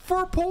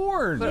for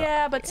porn.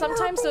 Yeah, but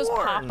sometimes those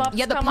porn. pop-ups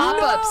Yeah, the come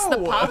pop-ups, up. the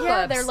pop-ups.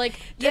 Yeah, they're like,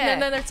 Yeah.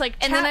 and then it's like,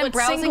 and then chat I'm with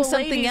browsing single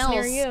something ladies else.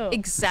 near you.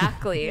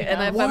 Exactly. And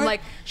Yeah. if I'm What?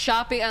 like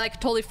shopping, I like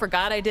totally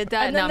forgot I did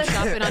that, and, And now then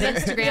I'm the- shopping on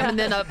Instagram, Yeah. and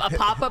then a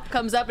pop-up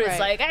comes up, and it's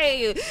Right. like,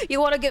 hey,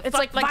 you want to get It's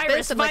fucked like, this?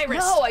 virus, I'm like,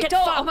 virus, no, I get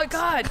don't. Oh my fucked.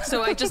 god.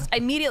 So I just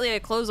immediately I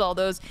close all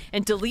those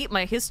and delete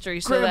my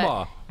history so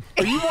Grandma,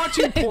 are you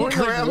watching porn like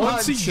Grandma,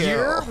 once a chill.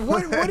 year?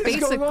 What is that going on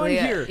basically,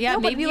 here? yeah, No,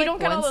 but maybe you like don't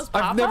get all once. those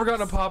pop-ups. I've never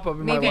gotten a pop-up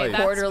in Maybe my life.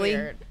 quarterly.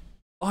 Weird.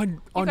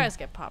 On You guys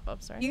get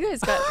pop-ups, right? You guys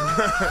got.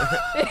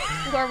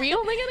 Are we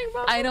only getting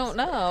pop-ups? I don't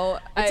know.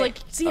 It's like,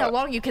 see how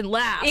long you can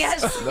last.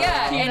 Yes,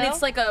 yeah, You and know?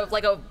 it's like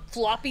a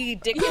floppy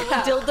dick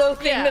dildo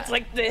thing that's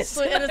like this,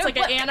 and it's like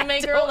an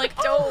anime girl, like,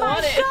 don't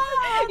want it.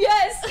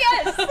 Yes,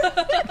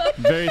 yes.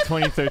 Very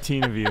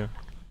 2013 of you.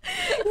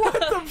 What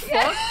the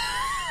fuck?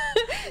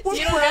 What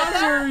You don't get browser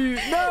that? are you?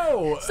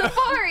 No.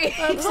 Safari.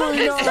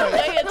 Absolutely It's not. the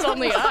way it's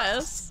only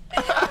us.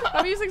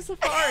 I'm using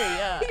Safari,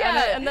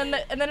 yeah. And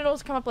then it'll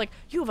come up like,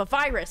 you have a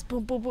virus,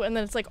 boom, boom, boom, and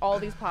then it's like all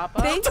these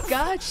pop-ups. Thank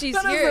God she's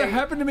That here. hasn't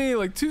happened to me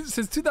like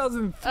since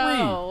 2003.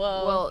 Oh,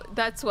 Well,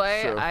 that's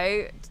why Sure.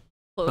 I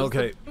closed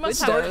Okay.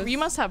 You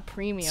must have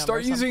premium.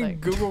 Start or something. using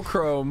Google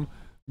Chrome.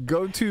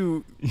 Go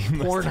to Have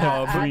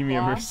Pornhub.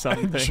 premium or block.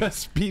 something.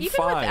 Just be Even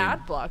fine. with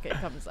ad block, it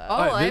comes up. All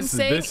Alright, I'm this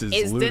saying is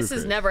this ludicrous.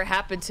 has never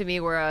happened to me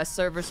where a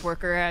service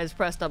worker has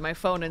pressed on my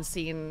phone and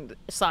seen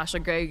Sasha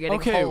Grey getting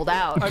Okay, pulled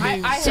out. I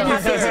mean, I so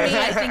had to happened to me. me,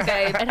 I think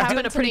It I'm happened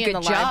doing a to me pretty in good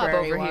the job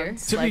library over here.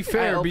 once. To be Like,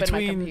 fair, I opened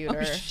between- my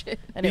computer, shit.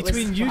 and it was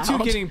Between you two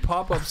loud. getting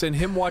pop-ups and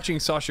him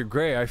watching Sasha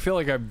Grey, I feel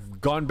like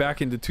I've gone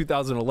back into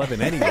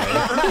 2011 anyway.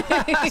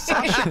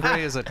 Sasha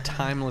Grey is a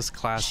timeless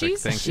classic.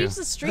 Thank you. she's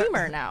a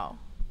streamer now.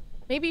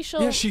 Maybe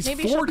she'll Yeah, she's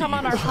maybe she'll 40. come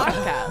on our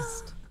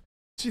podcast.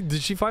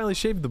 Did she finally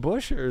shave the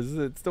bush, or is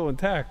it still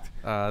intact?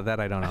 That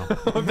I don't know.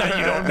 That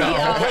you don't know.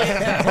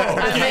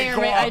 I may or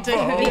may I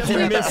did.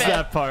 You missed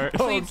that part.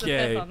 Pleads the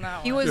fifth Okay. on that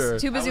one. He was Sure.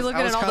 too busy I was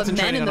looking at all the men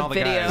concentrating in on the all the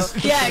video.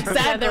 guys. Yeah, Yeah,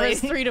 exactly. there was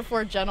 3 to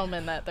 4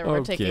 gentlemen that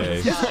were taking Okay.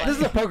 the This spotlight.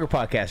 is a poker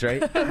podcast,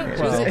 right?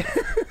 Well,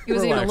 He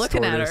was even relax,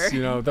 looking at tortoise, her.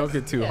 You know, don't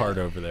get too hard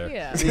over there.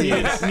 Yeah. You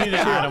need to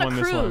Adam on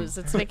this one. Cruise.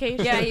 It's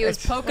vacation. Yeah, he was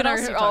poking What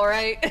else her. you All talking-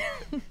 right.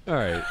 All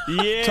right.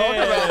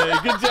 Yeah.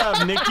 Good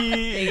job,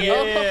 Nikki.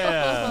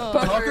 Yeah.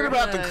 Talking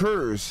about the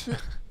cruise,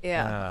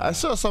 Yeah. I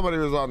saw somebody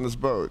was on this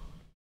boat.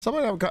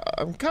 Somebody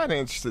I'm kind of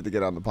interested to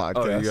get on the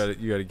podcast. Oh,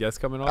 you got a guest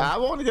coming on? I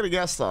want to get a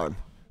guest on.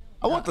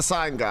 I want the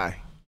sign guy.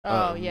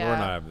 Oh, We're yeah.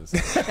 not having this.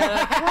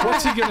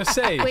 What's he gonna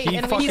say? Wait, he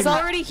and fucking, He's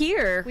already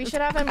here. We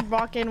should have him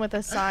walk in with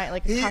a sign,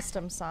 like a He-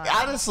 custom sign.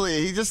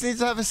 Honestly, he just needs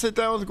to have a sit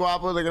down with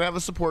Guapo. They're gonna have a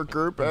support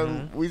group,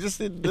 and we just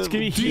need to. It's gonna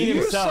be Do he you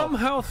himself.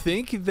 somehow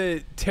think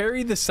that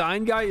Terry the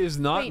sign guy is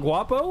not Wait.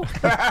 Guapo?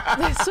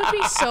 This would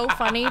be so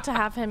funny to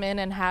have him in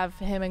and have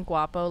him and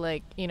Guapo,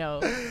 like,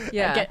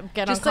 Yeah.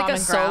 get Just on like a common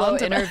solo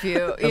ground.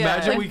 interview. Yeah.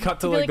 Imagine we cut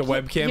to You'd be like the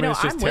like, webcam you know, and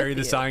it's just I'm Terry with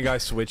the you. sign guy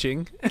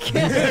switching. Just,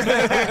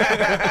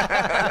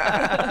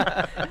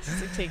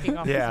 like, taking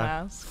off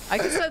Yeah. his mask. I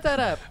could set that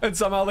up. And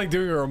somehow like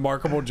doing a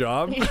remarkable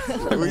job. We just-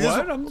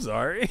 What? I'm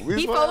sorry. we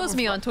He just wanna follows have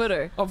me on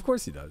Twitter. Of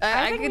course he does.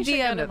 I I think we could should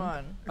get DM him him.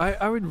 on.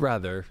 I would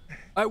rather.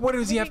 What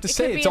does he have to It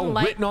say? could be It's all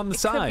enlight- written on the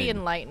It could be sign.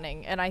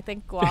 enlightening, and I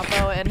think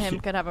Guapo and him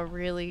could have a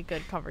really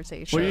good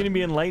conversation. What are you gonna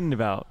be enlightened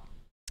about?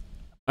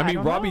 I mean,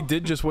 don't Robbie know.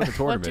 did just win a What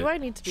tournament. do I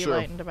need to be Sure.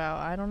 enlightened about?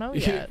 I don't know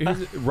yet.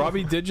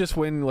 Robbie did just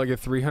win like a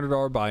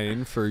 $300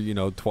 buy-in for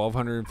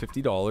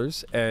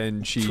 $1,250,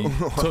 and she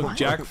took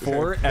Jack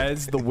 4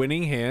 as the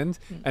winning hand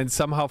and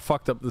somehow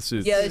fucked up the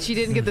suits. Yeah, she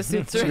didn't get the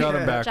suits She right. got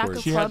him Jack backwards.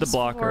 of She had the clubs,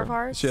 blocker. 4 of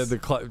hearts. She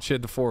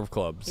had the 4 of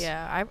clubs.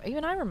 Yeah,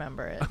 even I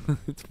remember it.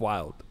 It's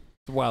wild.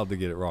 It's wild to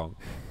get it wrong.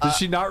 Does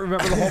she not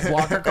remember the whole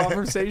blocker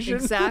conversation?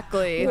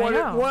 Exactly. I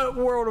know. What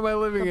world am I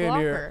living The in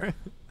blocker. here?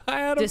 I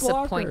had a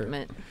blocker.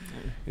 Disappointment.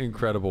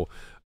 Incredible.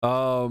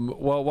 Well,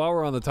 while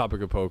we're on the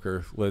topic of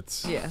poker,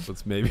 let's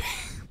maybe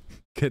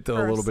get to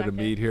For a a little bit of second.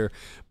 meat here.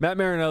 Matt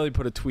Marinelli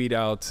put a tweet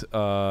out.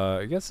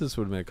 I guess this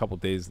would have been a couple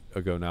days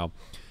ago now,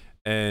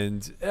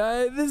 and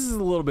this is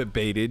a little bit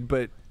baited,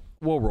 but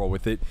we'll roll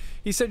with it.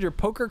 He said, "Your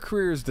poker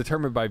career is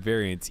determined by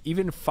variance.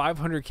 Even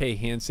 500K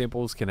hand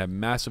samples can have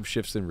massive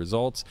shifts in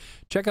results.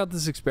 Check out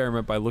this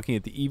experiment by looking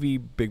at the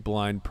EV big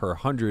blind per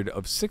 100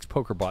 of 6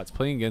 poker bots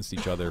playing against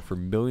each other for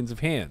millions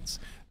of hands.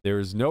 There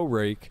is no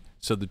rake,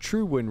 so the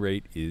true win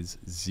rate is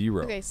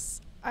 0. Okay,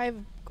 I have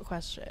a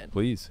question.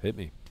 Please hit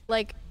me.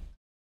 Like,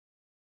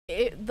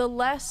 the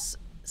less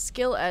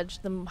skill edge,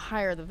 the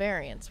higher the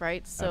variance,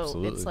 right? So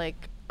Absolutely. it's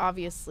like,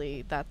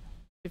 obviously, that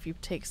if you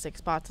take 6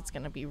 spots, it's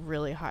going to be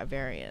really high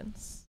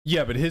variance.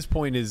 Yeah, but his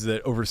point is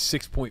that over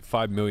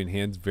 6.5 million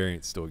hands,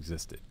 variance still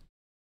existed,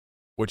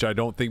 which I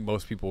don't think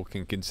most people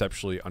can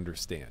conceptually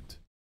understand.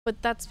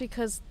 But that's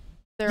because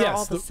they're Yes,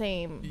 all the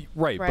same.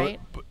 Right, Right?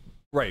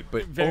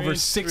 but over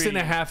Variance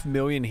 6.5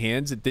 million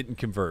hands, it didn't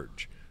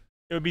converge.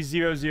 It would be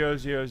 0, 0,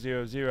 0,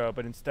 0, 0,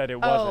 but instead it Oh,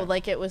 wasn't.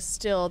 like it was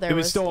still there. It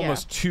was still yeah.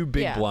 almost 2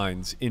 big Yeah.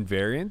 blinds in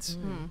variance.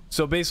 Mhm.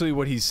 So basically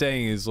what he's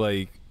saying is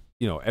like,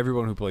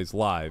 everyone who plays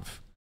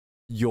live,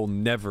 you'll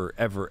never,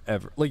 ever,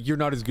 ever, like you're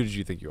not as good as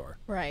you think you are.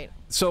 Right.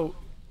 So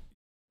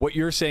what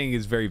you're saying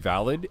is very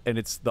valid, and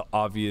it's the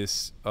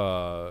obvious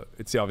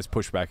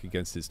pushback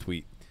against his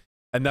tweet.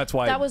 And that's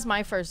why That was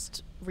my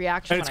first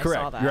reaction and when it's I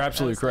correct. saw that. You're I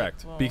absolutely was like,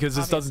 correct. well, because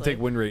this doesn't obviously.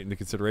 take win rate into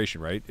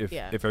consideration, right? If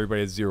Yeah.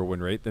 everybody has 0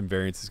 win rate, then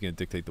variance is going to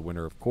dictate the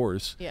winner, of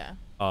course. Yeah.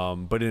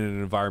 But in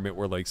an environment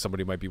where like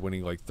somebody might be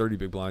winning like 30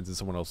 big blinds and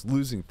someone else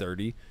losing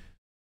 30,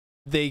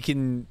 they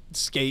can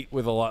skate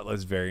with a lot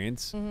less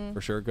variance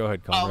for sure. Go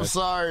ahead, Conrad. I'm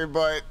sorry,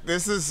 but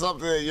this is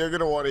something that you're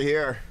gonna want to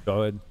hear.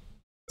 Go ahead.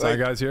 Sign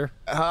guy's here?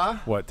 Huh?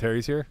 What,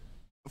 Terry's here?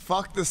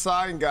 Fuck the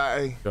sign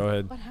guy. Go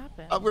ahead. What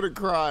happened? I'm gonna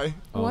cry.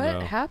 Oh, What no.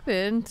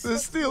 happened? The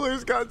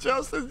Steelers got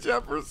Justin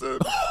Jefferson.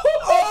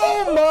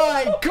 Oh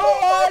my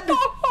God!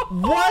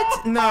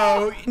 What?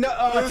 No.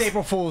 Oh, it's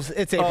April Fool's.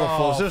 It's April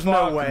Fool's. There's no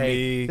fuck way.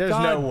 me. There's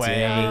God no way.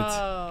 damn it.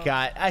 Oh.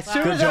 God, as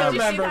soon Wow. as Did I you see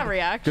that remembered.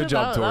 reaction? Good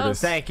job, That was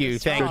Tortoise. Thank you.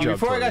 Good Thank you. job,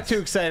 Before I got Tortoise. too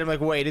excited, I'm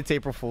like, wait, it's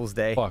April Fool's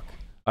Day. Fuck.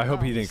 I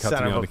hope he didn't cut Son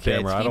to me of on a the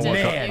camera. bitch. I don't He want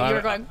did. to. You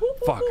were going, whoop,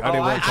 Fuck. I Oh, didn't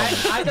want to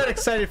cut I got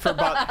excited for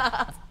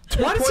about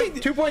Why does he-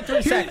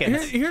 2.3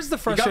 seconds. Here's the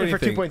You got me frustrating for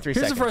thing. 2.3 Here's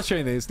the seconds.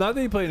 frustrating thing. It's not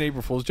that he played an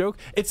April Fool's joke.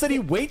 It's that he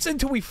waits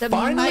until we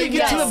finally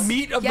get to the yes.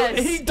 meat of Yes.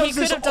 the. He does He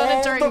this could have done it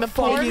all during the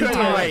fucking podcast.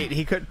 time. Right,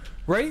 he could.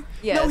 Right?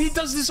 Yes. No, he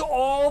does this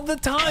all the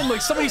time.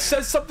 Like somebody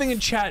says something in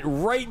chat,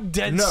 right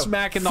dead No.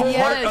 smack in the For-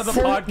 heart Yes. of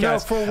the podcast. No,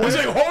 for He's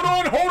what- like,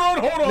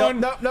 hold on.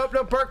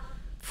 No, Burke.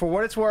 For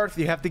what it's worth,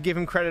 you have to give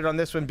him credit on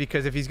this one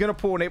because if he's going to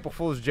pull an April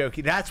Fool's joke,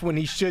 that's when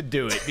he should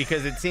do it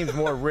because it seems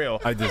more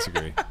real. I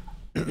disagree.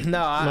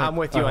 No, I'm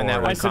with you on that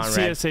I one, said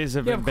Conrad. CSAs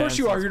have Yeah, of course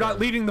you are. advanced You're not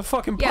since leading the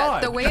fucking Yeah,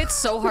 pod. the way it's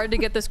so hard to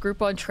get this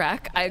group on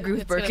track, I agree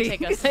with It's gonna Berkey.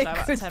 take us I about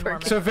agree with 10 more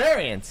Berkey. So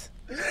variance.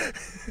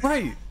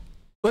 Right.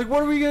 Like,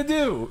 what are we going to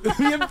do?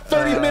 We have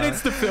 30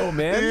 minutes to fill, Do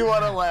man. you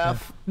want to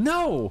laugh?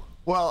 No.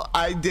 Well,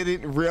 I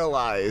didn't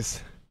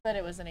realize. But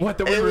it was an What,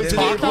 the It was an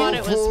He April thought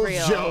it was Fool's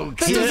real. joke.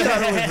 That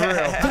doesn't, real.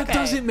 that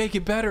doesn't make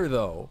it better,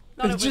 though.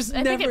 Thought it It's was- just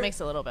I think never- it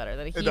makes it a little better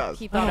that he does.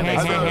 he thought it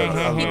was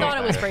he thought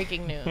it was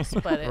breaking news,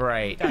 but it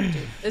Right. got to.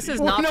 This is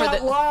We're not for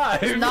the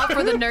live. It's not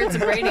for the nerds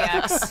and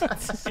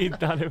brainiacs. he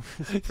thought it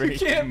was You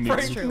breaking can't news.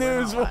 break True,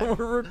 news we're not when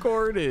we're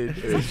recorded.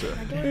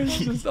 It's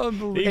just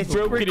unbelievable. It's,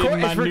 broke it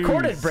in my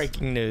recorded news.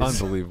 breaking news.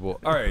 Unbelievable.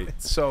 All right,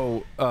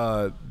 so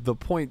the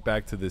point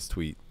back to this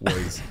tweet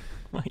was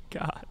My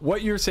God.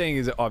 what you're saying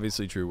is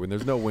obviously true. When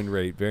there's no win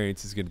rate,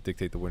 variance is going to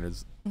dictate the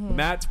winners.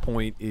 Matt's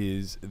point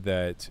is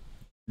that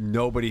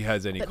nobody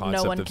has any That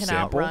concept no one of can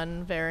sample,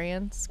 outrun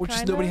variance. which is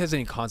kinda. nobody has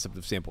any concept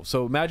of sample.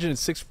 So imagine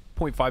it's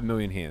 6.5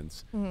 million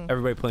hands.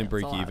 Everybody playing That's a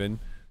break lot. even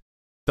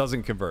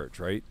doesn't converge,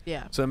 right?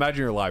 Yeah. So imagine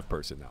you're a live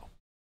person now.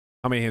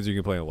 How many hands are you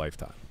going to play in a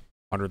lifetime?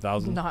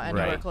 100,000? Not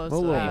anywhere Right. close A to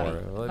little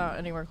that. more. Not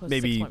anywhere close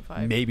maybe to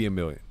 6.5. maybe a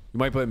million. You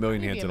might play a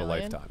million Maybe hands a in a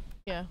million. lifetime,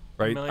 Yeah.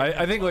 right? million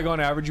I think like on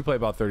average you play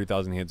about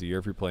 30,000 hands a year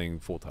if you're playing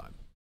full time.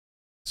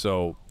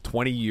 So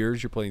 20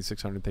 years you're playing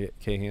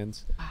 600k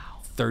hands. Wow.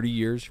 30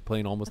 years you're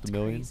playing almost a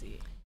million. Crazy.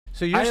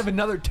 So I have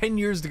another 10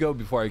 years to go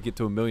before I get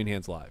to a million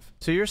hands live.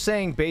 So you're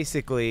saying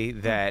basically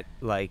that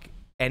like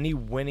any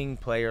winning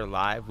player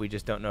live, we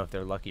just don't know if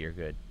they're lucky or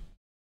good.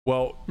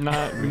 Well,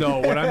 no.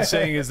 What I'm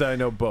saying is that I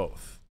know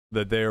both.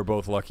 That they are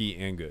both lucky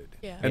and good.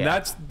 Yeah. And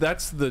Yeah.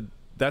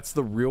 that's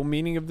the real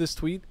meaning of this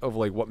tweet of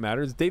like what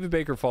matters. David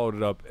Baker followed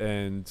it up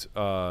and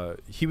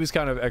he was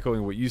kind of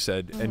echoing what you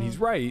said, and he's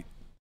right,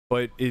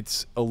 but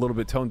it's a little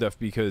bit tone deaf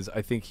because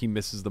I think he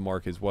misses the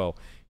mark as well.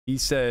 He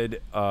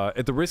said,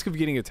 at the risk of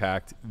getting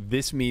attacked,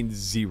 this means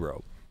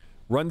 0.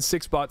 Run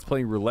 6 bots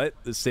playing roulette,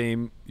 the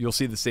same. You'll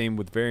see the same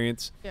with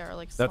variance. Yeah, or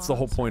like That's the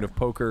whole slots point or- of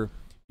poker.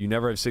 You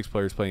never have 6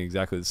 players playing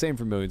exactly the same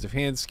for millions of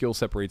hands. Skill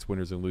separates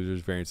winners and losers.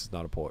 Variance is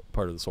not a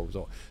part of the sole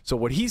result. So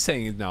what he's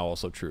saying is now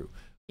also true,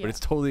 but Yeah. it's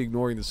totally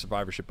ignoring the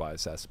survivorship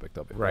bias aspect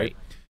of it. Right.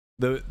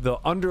 The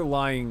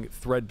underlying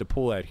thread to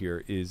pull at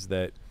here is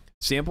that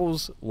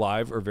samples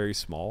live are very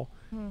small.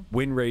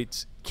 Win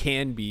rates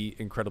can be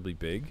incredibly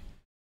big,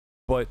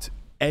 but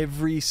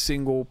every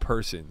single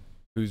person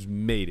who's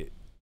made it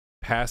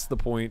past the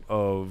point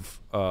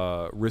of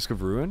risk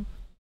of ruin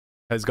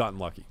has gotten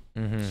lucky.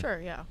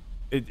 Sure, yeah.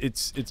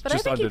 It's But just I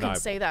think you undeniable. can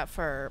say that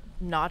for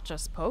not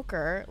just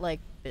poker,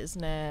 like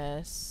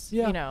business,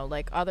 Yeah. you know,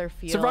 like other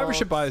fields.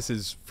 Survivorship bias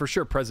is for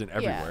sure present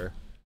everywhere.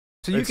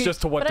 So you It's can,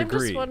 just to what But I'm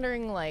degree. just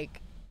wondering,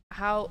 like,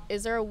 how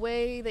is there a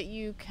way that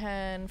you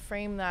can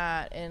frame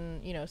that in,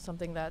 you know,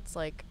 something that's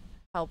like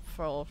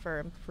helpful for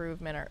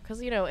improvement, or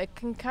because you know it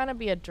can kind of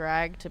be a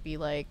drag to be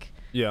like,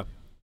 Yeah.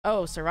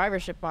 oh,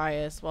 survivorship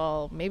bias.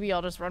 Well, maybe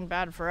I'll just run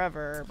bad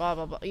forever. Blah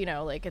blah blah. You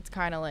know, like it's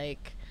kind of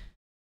like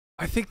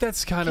I think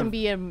that's kind can of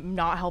be a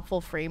not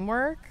helpful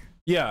framework.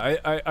 yeah.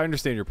 I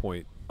understand your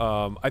point.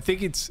 I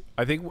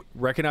think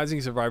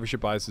recognizing survivorship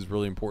bias is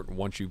really important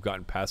once you've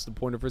gotten past the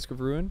point of risk of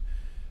ruin,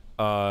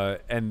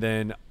 and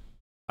then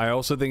I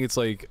also think it's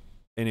like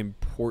an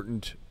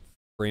important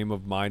frame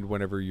of mind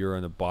whenever you're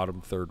on the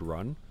bottom third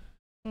run,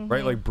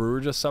 right? Like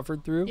Brewer just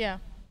suffered through. Yeah.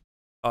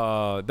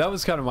 That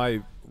was kind of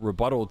my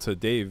rebuttal to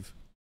Dave.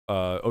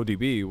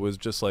 ODB was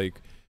just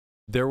like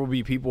there will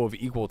be people of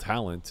equal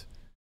talent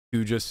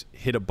who just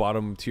hit a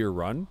bottom tier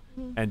run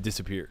and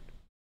disappeared.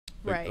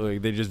 Right.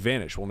 Like they just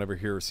vanish. We'll never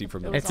hear or see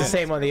from them. it's the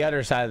same on the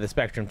other side of the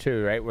spectrum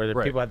too, right? Where the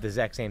Right. people have the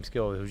exact same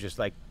skill who's just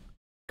like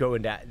go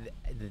into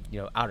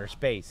outer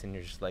space, and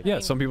you're just like, Yeah,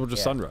 some people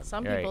just Yeah. sunrun.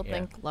 Some Right, people yeah.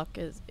 think luck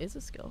is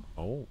a skill.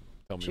 Oh,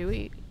 tell me.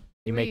 Chewy.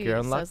 You make your Chewy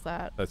own luck? says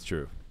that. That's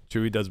true.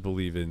 Chewy does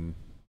believe in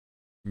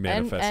And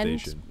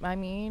manifestation. I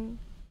mean,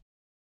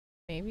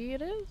 maybe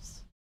it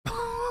is.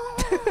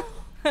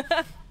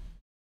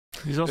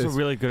 He's also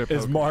really good at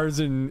Is poker. Mars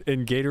in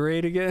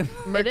Gatorade again?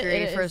 Mercury,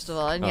 it first is. of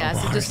all, and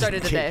yes, it just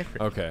started today.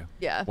 Okay.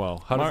 Yeah.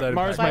 Well, how does that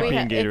Mars impact might be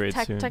we in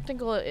Gatorade soon.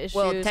 technical issues,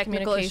 Well,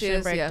 technical communication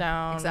issues,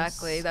 breakdowns. yeah,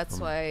 exactly. That's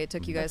why it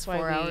took you guys That's why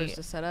 4 we hours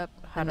to set up.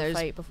 Had and a there's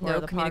fight before no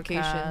the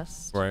communication.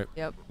 podcast. Right.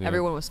 Yep. Yeah.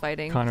 Everyone was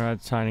fighting.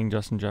 Conrad signing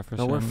Justin Jefferson.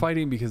 No, we're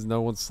fighting because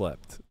no one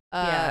slept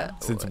Yeah.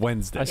 since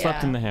Wednesday. I slept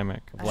Yeah. in the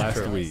hammock.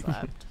 Last week.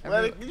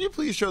 Can you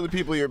please show the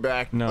people your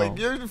back? No. Like,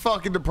 you're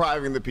fucking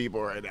depriving the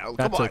people right now.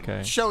 That's Come on,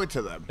 okay. show it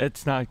to them.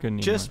 It's not good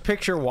anymore. Just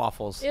picture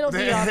waffles. It'll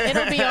be on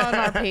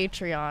our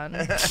Patreon.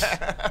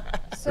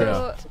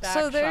 So, Back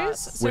so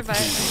there's shots.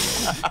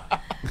 survival.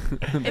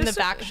 In the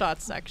back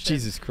shots section.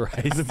 Jesus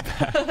Christ.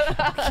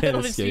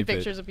 It'll just be escape it.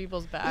 pictures of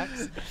people's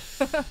backs.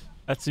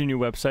 That's your new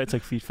website. It's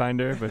like Feet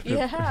Finder, but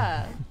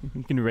Yeah.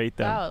 you can rate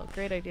them. Wow,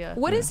 great idea.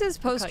 What is his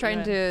post Cut you trying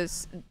in.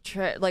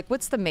 to like?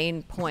 What's the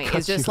main point?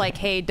 It's just like,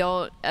 hey,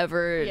 don't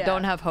Yeah.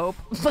 have hope.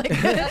 Like,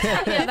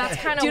 That's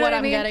kind Do of you know what I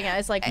I'm mean? getting at.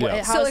 It's like,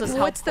 Yeah. how so is like, this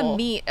what's the helpful?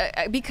 meat?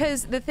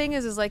 Because the thing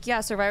is like, yeah,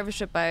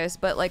 survivorship bias,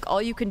 but like,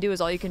 all you can do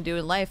is all you can do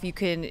in life. You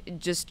can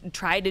just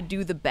try to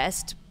do the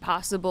best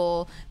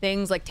possible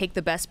things, like take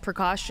the best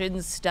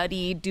precautions,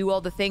 study, do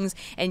all the things,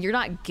 and you're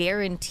not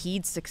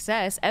guaranteed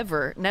success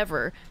ever.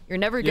 Never. You're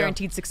never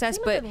guaranteed success.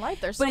 Same But in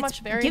life. There's but so it much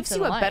variance gives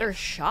you in a better life.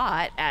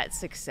 shot at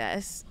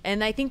success,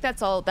 and I think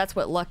that's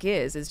what luck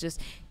is. Is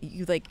just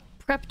you like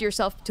prepped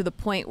yourself to the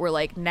point where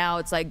like now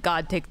it's like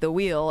God take the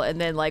wheel,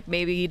 and then like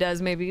maybe he does,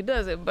 maybe he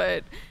doesn't,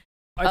 but.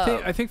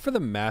 I think for the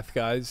math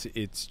guys,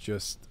 it's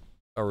just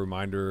a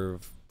reminder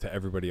to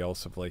everybody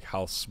else of like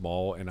how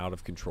small and out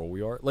of control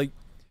we are. Like,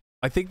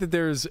 I think that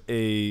there's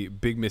a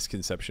big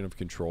misconception of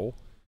control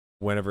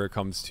whenever it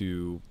comes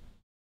to.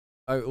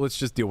 Let's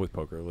just deal with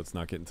poker. Let's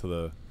not get into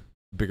the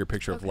bigger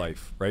picture of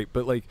life, right?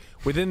 But like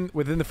within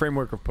the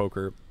framework of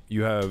poker,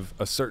 you have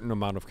a certain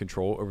amount of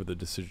control over the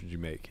decisions you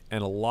make,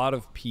 and a lot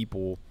of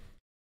people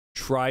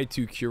try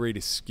to curate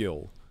a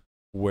skill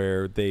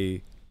where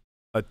they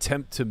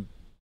attempt to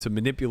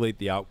manipulate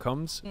the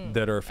outcomes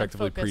that are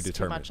effectively and focus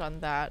predetermined. Too much on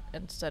that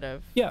instead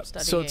of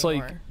studying. So it's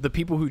like or- the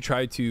people who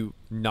try to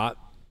not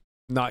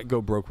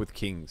go broke with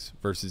kings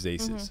versus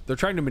aces. They're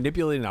trying to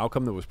manipulate an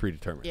outcome that was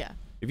predetermined. Yeah.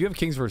 If you have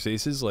kings versus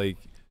aces, like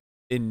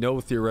in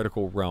no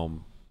theoretical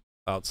realm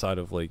outside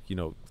of like, you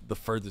know, the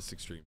furthest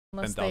extreme,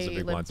 Unless 10,000 they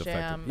big blinds limp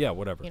effective. jam, Yeah,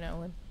 whatever. You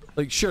know,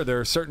 Like, sure, there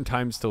are certain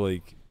times to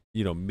like,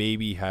 you know,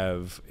 maybe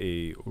have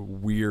a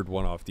weird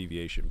one-off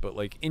deviation, but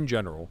like in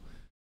general,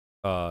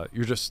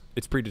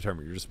 it's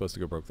predetermined. You're just supposed to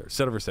go broke there.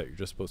 Set over set, you're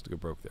just supposed to go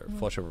broke there.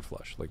 Flush over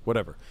flush, like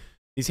whatever.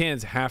 These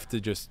hands have to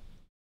just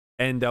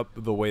end up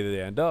the way that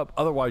they end up.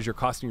 Otherwise, you're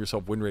costing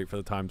yourself win rate for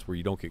the times where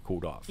you don't get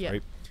cooled off,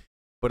 right?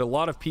 But a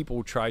lot of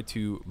people try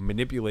to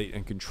manipulate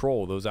and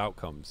control those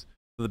outcomes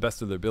to the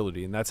best of their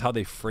ability, and that's how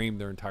they frame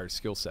their entire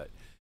skill set.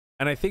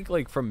 And I think,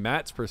 like, from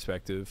Matt's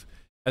perspective,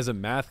 as a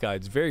math guy,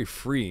 it's very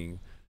freeing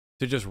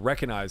to just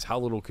recognize how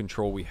little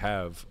control we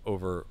have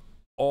over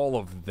all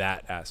of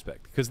that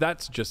aspect, because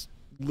that's just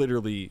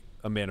literally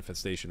a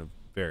manifestation of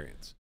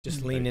variance.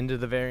 Just lean into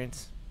the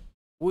variance.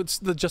 Well, it's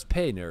the just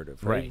pay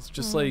narrative, right? Right. It's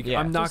just like, Yeah.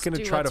 I'm not Just going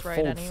to do try to what's right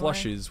fold anyway.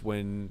 flushes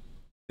when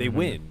they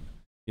win.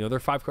 You know, they're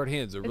 5-card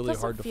hands. They're it really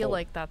doesn't hard to feel fold.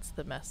 like that's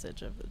the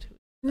message of the two.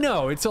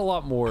 No, it's a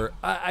lot more.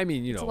 I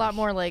mean, you It's know, a lot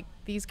more like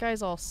these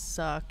guys all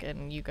suck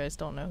and you guys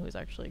don't know who's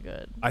actually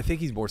good. I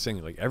think he's more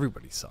saying like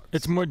everybody sucks.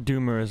 It's more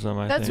doomerism,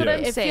 I That's think. what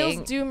Yeah. it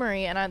saying. feels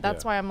doomery, and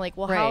that's Yeah. why I'm like,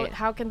 well, Right.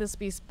 how can this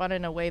be spun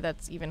in a way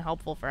that's even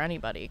helpful for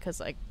anybody? Because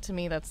like to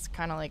me, that's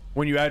kind of like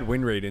When you add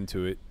win rate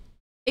into it,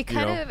 It You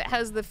kind know? of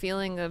has the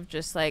feeling of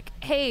just like,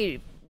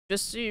 hey,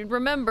 just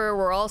remember,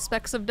 we're all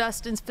specks of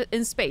dust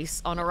in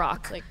space on a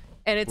rock. Like,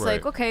 and it's Right.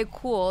 like, okay,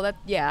 cool. That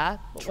yeah,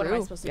 But true. what am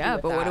I supposed to do yeah,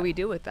 with but what do that? we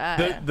do with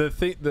that?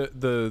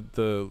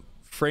 the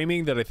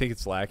framing that I think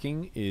it's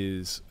lacking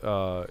is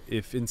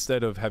if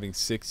instead of having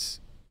 6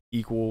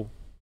 equal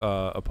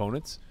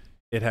opponents,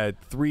 it had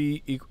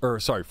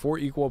 4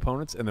 equal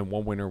opponents and then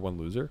 1 winner, 1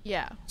 loser.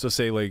 yeah, So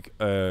say like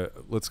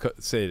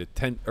say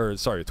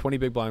a 20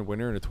 big blind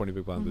winner and a 20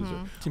 big blind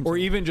loser, Seems or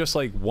like- even just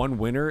like 1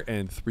 winner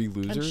and 3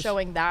 losers. and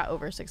showing that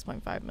over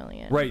 6.5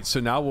 million. Right. So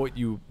now what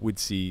you would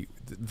see,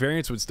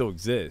 variance would still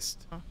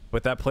exist,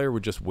 but that player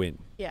would just win.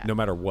 Yeah. No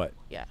matter what.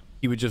 Yeah.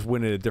 He would just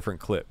win at a different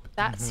clip.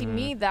 That to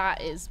me,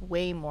 that is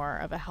way more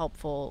of a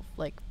helpful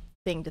like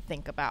thing to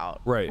think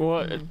about. Right. Well,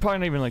 it's probably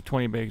not even like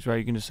 20 bigs, right?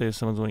 You can just say if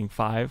someone's winning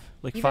 5.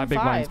 Like Even 5 big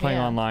blinds 5, playing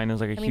yeah. online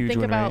is like a I mean, huge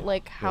think win about rate.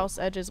 like house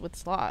edges with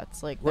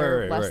slots. Like Right, they're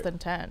right, less right. than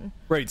 10.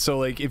 Right. So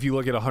like if you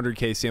look at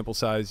 100K sample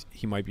size,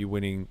 he might be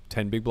winning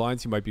 10 big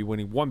blinds. He might be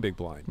winning 1 big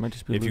blind. Might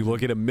just be If you losing.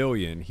 look at 1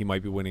 million, he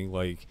might be winning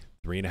like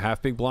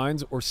 3.5 big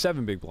blinds or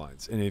 7 big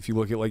blinds. And if you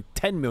look at like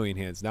 10 million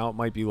hands, now it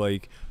might be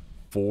like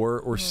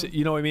 4 or 6.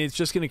 You know what I mean? It's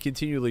just going to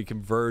continually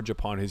converge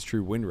upon his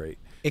true win rate.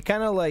 It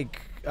kind of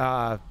like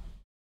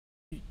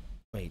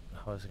wait,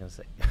 what was I gonna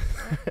say?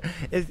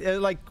 It's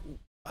like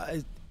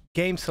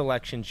game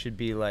selection should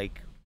be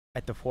like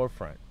at the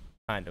forefront,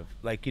 kind of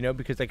like, you know,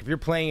 because like if you're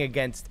playing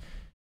against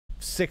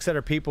 6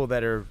 other people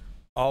that are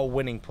all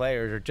winning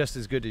players or just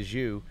as good as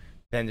you,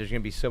 then there's gonna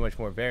be so much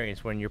more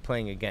variance. When you're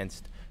playing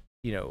against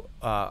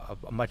a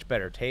much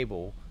better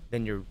table,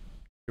 then your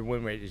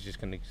win rate is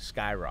just going to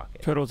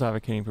skyrocket. Turtle's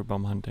advocating for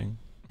bum hunting.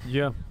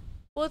 Yeah.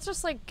 Well, it's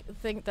just like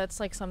that's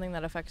like something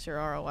that affects your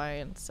ROI,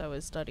 and so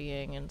is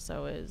studying, and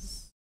so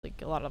is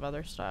like a lot of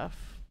other stuff.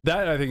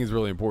 That I think is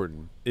really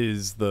important.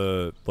 Is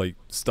the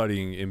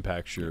studying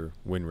impacts your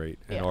win rate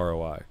and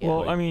ROI. Yeah.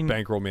 Well, I mean,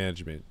 bankroll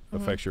management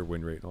affects your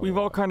win rate. And we've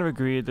ROI. all kind of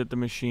agreed that the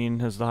machine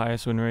has the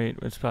highest win rate.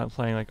 It's about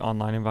playing like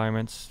online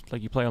environments.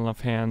 Like you play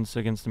enough hands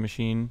against the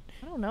machine.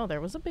 I don't know.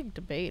 There was a big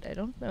debate. I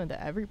don't know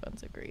that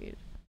everyone's agreed.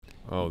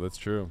 Oh, that's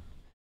true.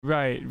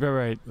 Right.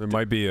 There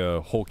might be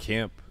a whole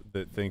camp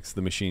that thinks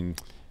the machine.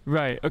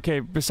 Right. Okay.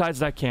 Besides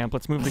that camp,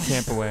 let's move the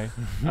camp away.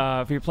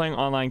 If you're playing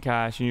online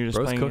cash and you're just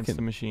playing against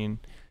the machine,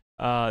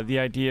 the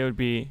idea would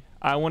be,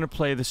 I want to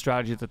play the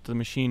strategy that the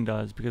machine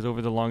does because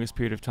over the longest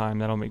period of time,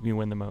 that'll make me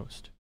win the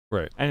most.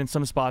 Right. And in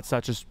some spots,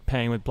 that's just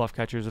paying with bluff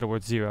catchers that are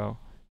worth 0.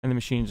 And the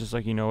machine's just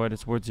like, you know what,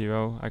 it's worth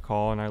 0. I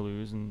call and I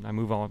lose and I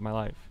move on with my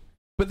life.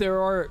 But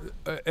there are,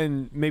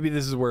 and maybe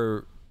this is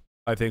where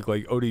I think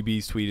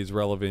ODB's tweet is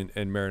relevant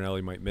and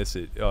Marinelli might miss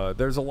it.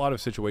 There's a lot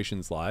of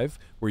situations live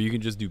where you can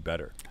just do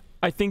better.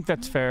 I think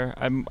that's fair.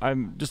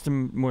 I'm just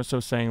more so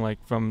saying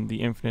from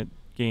the infinite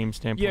game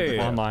standpoint of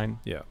online.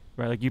 Yeah.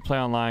 Right. Like you play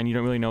online, you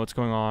don't really know what's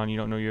going on. You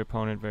don't know your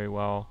opponent very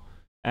well.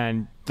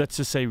 And let's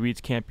just say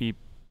reads can't be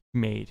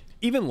made.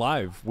 Even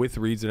live with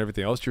reads and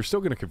everything else, you're still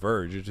going to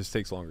converge. It just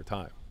takes longer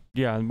time.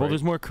 Yeah. Well,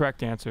 there's more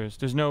correct answers.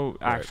 There's no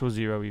actual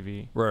 0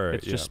 EV. Right.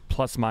 It's just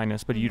plus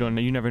minus, but you don't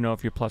know. You never know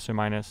if you're plus or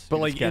minus.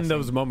 But in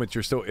those moments,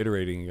 you're still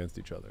iterating against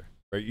each other.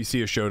 Right. You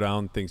see a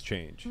showdown, things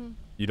change.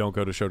 You don't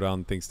go to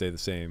showdown, things stay the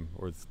same,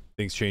 or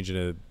things change in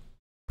a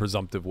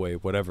presumptive way,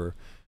 whatever.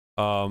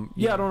 I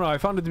don't know. I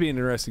found it to be an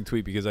interesting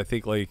tweet because I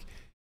think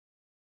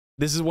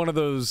this is one of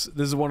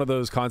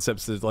those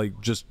concepts that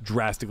just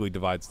drastically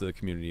divides the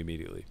community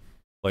immediately.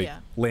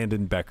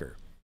 Landon Becker,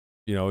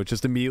 it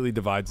just immediately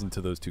divides into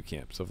those two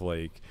camps of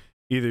either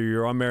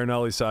you're on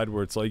Marinelli's side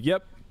where it's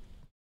yep,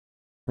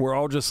 we're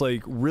all just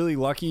really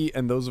lucky,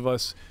 and those of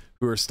us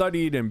who are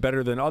studied and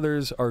better than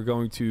others are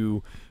going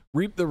to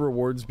reap the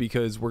rewards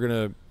because we're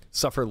gonna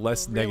suffer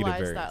less negative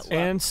variance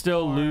and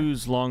still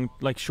lose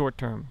short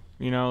term.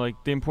 The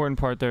important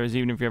part there is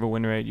even if you have a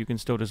win rate, you can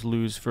still just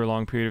lose for a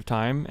long period of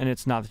time, and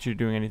it's not that you're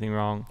doing anything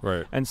wrong.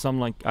 Right. And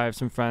I have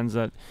some friends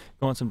that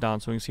go on some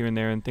downswings here and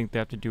there and think they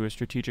have to do a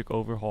strategic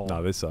overhaul.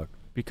 No, they suck.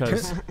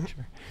 Because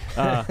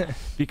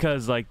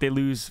they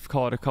lose,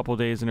 call it a couple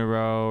days in a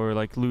row,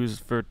 or lose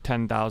for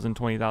 10,000,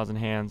 20,000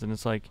 hands, and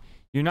it's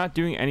you're not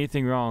doing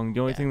anything wrong. The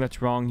only thing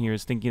that's wrong here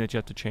is thinking that you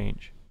have to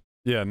change.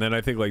 Yeah, and then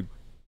I think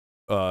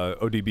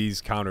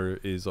ODB's counter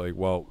is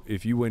well,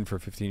 if you win for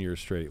 15 years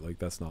straight,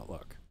 that's not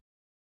luck.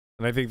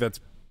 And I think that's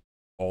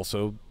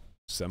also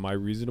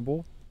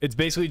semi-reasonable. It's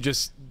basically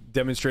just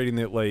demonstrating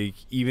that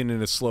even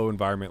in a slow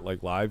environment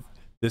like live,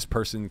 this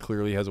person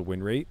clearly has a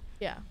win rate.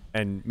 Yeah.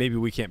 And maybe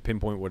we can't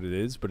pinpoint what it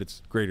is, but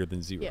it's greater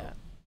than 0. Yeah.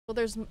 Well,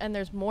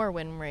 there's more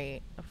win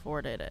rate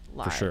afforded at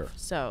live. For sure.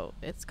 So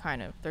it's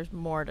there's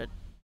more to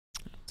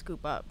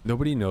scoop up.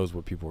 Nobody knows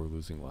what people are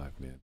losing live,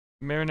 man.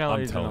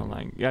 Marinelli is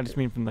online. Yeah, I just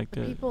mean from the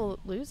people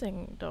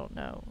losing don't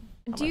know.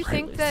 Do you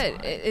think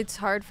that it's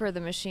hard for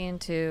the machine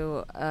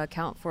to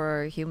account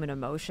for human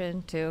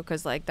emotion too?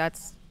 Because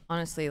that's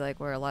honestly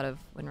where a lot of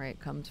win rate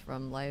comes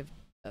from live,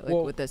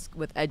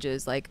 with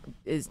edges.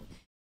 Is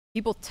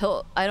people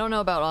tilt? I don't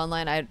know about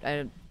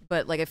online.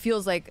 But it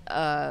feels like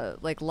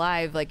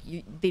live.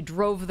 They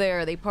drove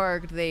there, they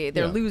parked,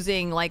 they're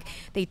losing.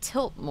 They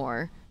tilt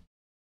more.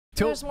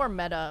 There's more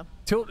meta.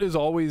 Tilt is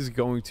always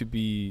going to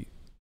be.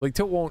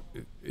 Tilt won't.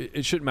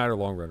 It shouldn't matter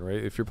long run,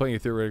 right? If you're playing a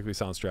theoretically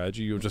sound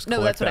strategy, you'll just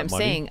collect that's what that I'm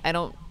money. saying. I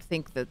don't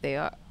think that they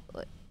are.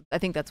 I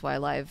think that's why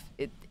live.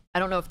 I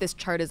don't know if this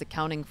chart is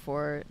accounting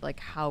for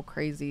how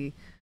crazy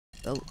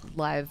the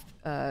live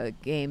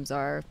games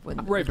are.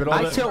 Right, but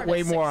I tilt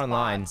way more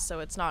online,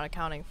 so it's not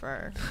accounting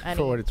for any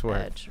for what it's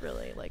worth. edge,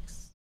 really,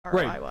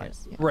 ROI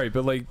wise. Yeah. Right,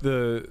 but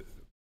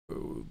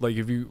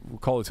if you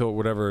call it tilt,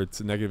 whatever, it's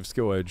a negative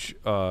skill edge.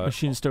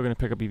 Machine's still going to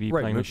pick up EV.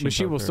 Right, playing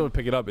machine will still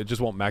pick it up. It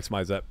just won't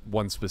maximize that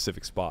one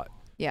specific spot.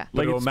 Yeah.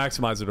 But it'll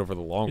maximize it over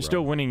the long run. You're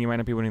still winning. You might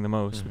not be winning the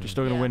most, but you're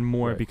still going to win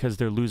more because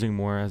they're losing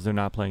more as they're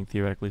not playing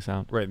theoretically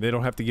sound. Right. They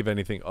don't have to give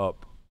anything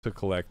up to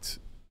collect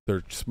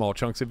their small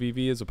chunks of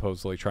EV as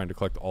opposed to trying to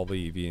collect all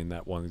the EV in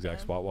that one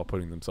exact spot while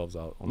putting themselves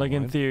out on the line.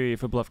 In theory,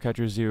 if a bluff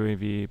catcher is 0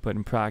 EV, but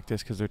in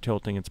practice, because they're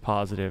tilting, it's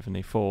positive and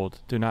they fold,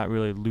 they're not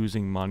really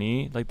losing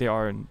money. They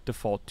are in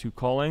default to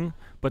calling,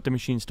 but the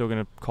machine's still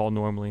going to call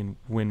normally and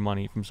win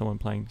money from someone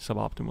playing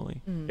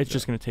suboptimally. It's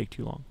just going to take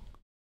too long.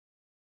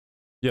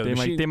 Yeah,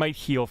 they might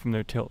heal from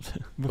their tilt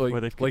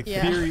before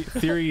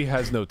theory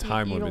has no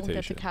time you limitation. Don't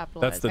get to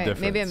capitalize. That's the difference.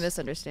 Maybe I'm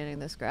misunderstanding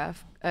this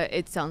graph.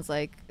 It sounds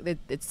like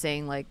it's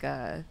saying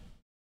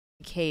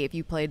hey, if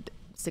you played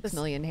 6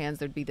 million hands,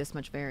 there'd be this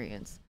much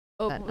variance.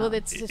 Oh, well,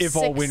 it's if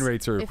all win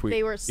rates are if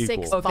they were 6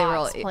 equal.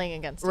 bots playing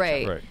against each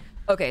other. Right.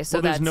 Okay, so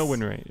there's no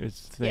win rate.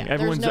 It's the thing. Yeah,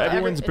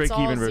 everyone's break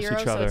even versus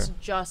each other. So it's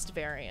just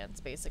variance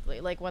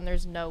basically. When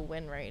there's no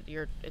win rate,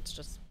 it's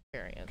just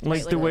variance.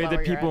 Like right? the way that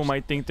lower your people edge.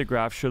 might think the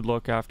graph should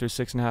look after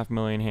 6.5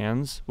 million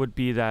hands would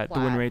be that the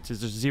win Flat. rates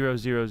is just 0,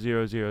 0,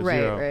 0, 0, Right,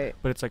 0. right.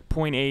 But it's like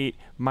 0.8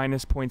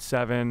 minus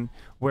 0.7,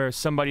 where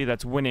somebody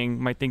that's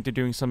winning might think they're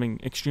doing something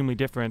extremely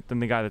different than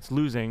the guy that's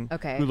losing,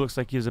 Okay. who looks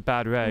like he has a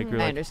bad reg or I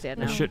like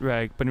understand a now. shit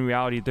reg. But in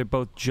reality, they're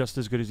both just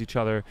as good as each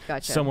other.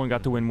 Gotcha. Someone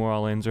got to win more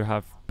all-ins or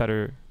have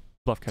better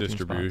bluff catching spots.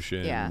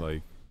 Distribution, Yeah.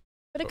 like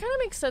But it kind of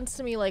makes sense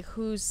to me, like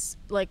who's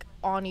like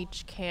on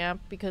each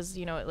camp, because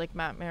like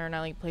Matt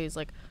Marinelli plays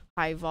like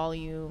high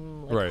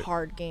volume, like Right.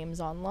 hard games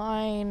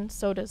online.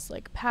 So does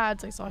like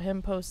Pads. I saw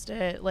him post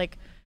it. Like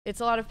it's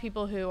a lot of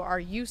people who are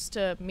used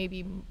to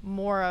maybe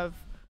more of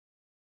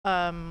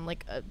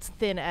like a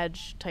thin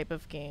edge type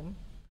of game.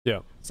 Yeah.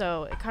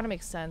 So it kind of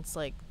makes sense,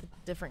 like the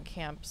different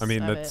camps. I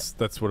mean, of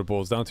that's what it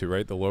boils down to,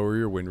 right? The lower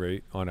your win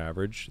rate on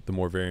average, the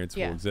more variance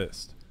Yeah. will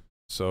exist.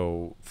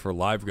 So for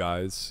live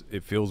guys,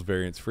 it feels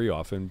variance free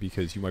often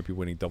because you might be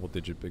winning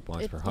double-digit big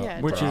blinds per hunt. yeah,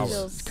 it Which per just is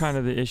hour. feels- kind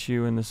of the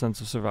issue in the sense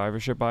of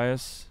survivorship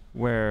bias,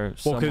 where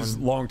Well, because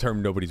someone long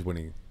term, nobody's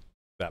winning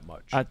that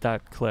much. at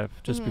that clip,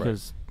 just Mhm.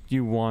 because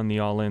you won the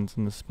all-ins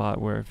in the spot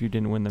where if you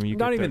didn't win them, you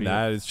Not get even 30.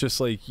 that. It's just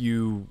like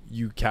you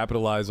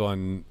capitalize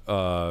on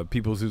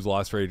people whose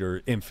loss rate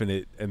are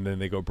infinite, and then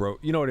they go broke.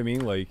 You know what I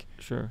mean? Like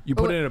Sure. you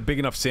put in a big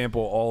enough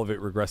sample, all of it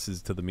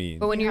regresses to the mean.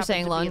 But when You you're happen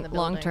saying to be in the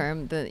long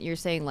building. term, you're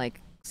saying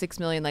like 6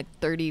 million, like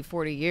 30,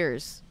 40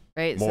 years,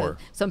 right? More.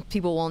 So some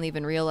people won't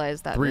even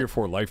realize that. 3 but- or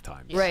 4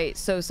 lifetimes. Right.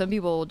 So some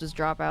people will just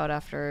drop out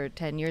after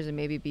 10 years and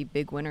maybe be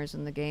big winners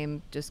in the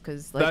game just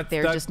because like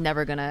they're that just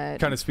never gonna.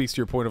 Kind of speaks to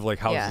your point of like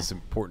how Yeah. is this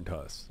important to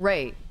us?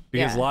 Right.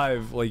 Because yeah.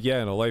 live, like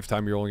in a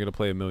lifetime, you're only going to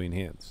play 1 million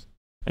hands.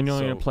 And you're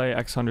only So- going to play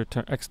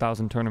X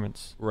thousand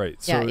tournaments. Right.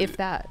 Yeah, So if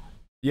that.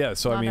 yeah.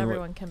 So not I mean,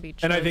 everyone can be.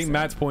 and I think chosen.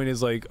 Matt's point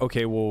is like,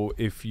 okay, well,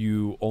 if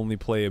you only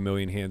play 1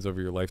 million hands over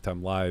your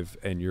lifetime live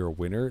and you're a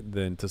winner,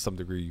 then to some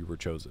degree you were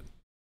chosen.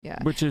 Yeah.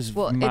 Which is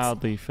Well,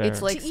 mildly fair.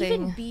 it's like to even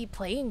saying be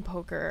playing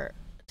poker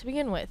to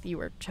begin with, you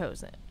were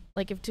chosen.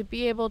 Like if to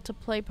be able to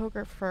play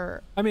poker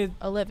for I mean,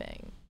 a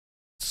living.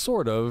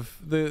 sort of.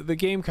 The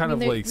game kind of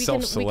like we can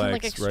self-selects,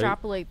 like right?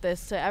 extrapolate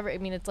this to every. I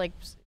mean, it's like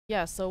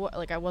yeah. So what?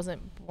 Like I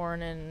wasn't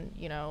born in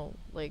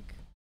like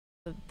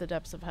the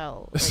depths of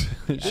hell.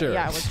 Like, Sure.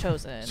 Yeah, I was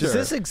chosen. Sure. Does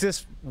this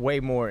exist way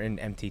more in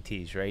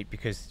MTTs, right?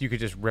 Because you could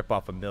just rip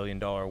off $1 million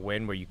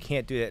win where you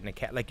can't do that in a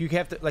like you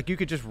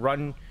could just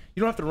run. You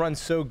don't have to run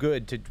so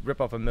good to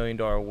rip off $1 million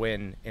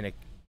win in a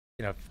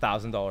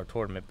 $1,000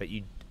 tournament, but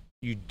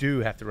you do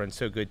have to run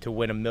so good to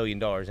win $1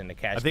 million in the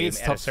cash I think game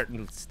it's at tough. a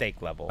certain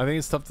stake level. I think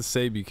it's tough to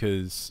say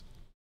because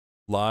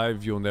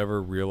live you'll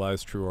never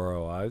realize true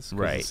ROIs because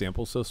Right. the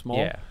sample's so small.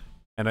 Yeah.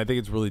 And I think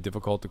it's really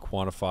difficult to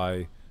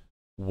quantify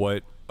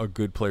what a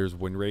good player's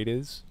win rate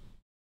is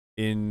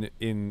in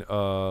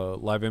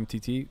live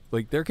MTT.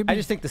 Like there could be I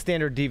just think the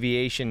standard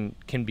deviation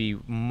can be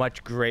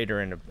much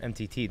greater in a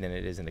MTT than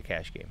it is in a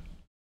cash game.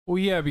 well,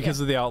 yeah, because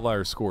of the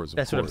outlier scores. Of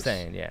That's what I'm course.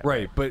 saying. Yeah.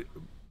 Right, but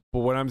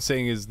what I'm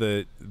saying is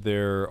that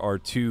there are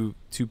two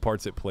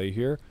parts at play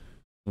here.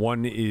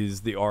 One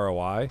is the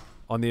ROI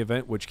on the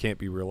event, which can't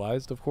be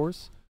realized, of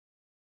course,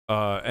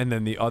 and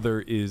then the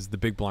other is the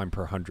big blind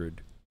per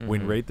 100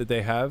 win Mhm. rate that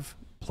they have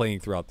playing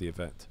throughout the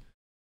event.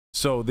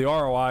 So the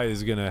ROI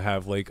is going to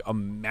have like a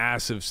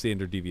massive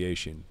standard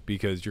deviation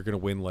because you're going to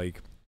win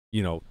like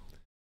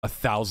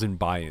 1,000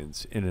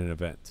 buy-ins in an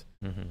event.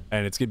 Mm-hmm.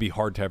 And it's going to be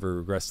hard to ever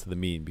regress to the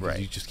mean because Right.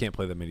 you just can't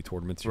play that many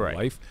tournaments in Right.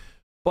 your life.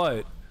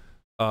 But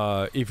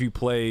if you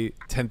play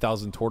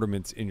 10,000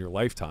 tournaments in your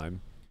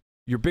lifetime,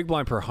 your big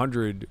blind per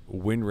 100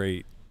 win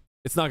rate,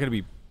 it's not going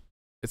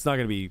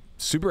to be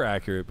super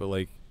accurate, but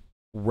like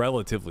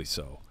relatively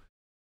so.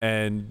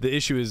 And the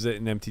issue is that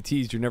in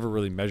MTTs, you're never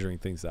really measuring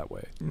things that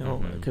way. No,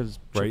 Mhm. because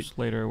Right. chips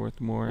later are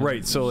worth more. and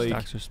Right, so, like-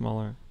 stacks are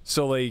smaller.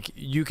 So like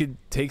you could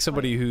take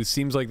somebody who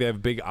seems like they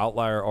have big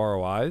outlier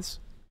ROIs,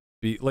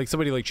 like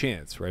somebody like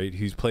Chance, right?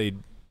 Who's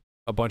played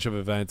a bunch of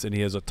events and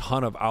he has a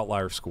ton of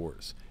outlier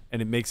scores.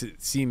 And it makes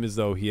it seem as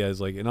though he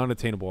has like an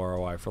unattainable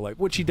ROI for like,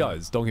 which he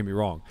does, don't get me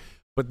wrong.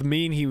 But the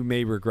mean he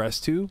may regress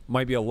to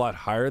might be a lot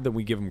higher than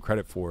we give him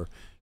credit for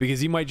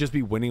because he might just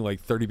be winning like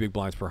 30 big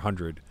blinds per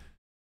 100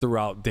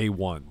 throughout day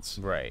ones.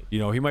 Right.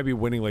 He might be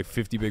winning like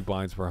 50 big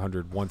blinds per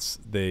 100 once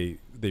they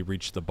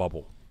reach the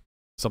bubble.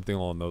 Something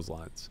along those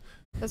lines.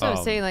 That's what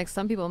I'm saying. Like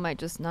some people might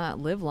just not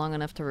live long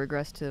enough to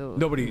regress to.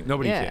 Nobody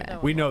Yeah.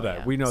 can. We know that.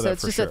 Yeah. We know so that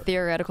it's for just sure. a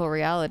theoretical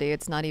reality.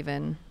 It's not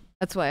even.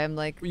 That's why I'm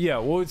like, Yeah,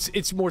 well,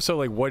 it's more so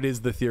like what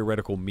is the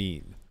theoretical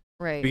mean?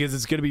 right. Because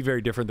it's going to be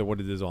very different than what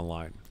it is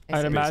online. I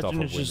I'd see. based off imagine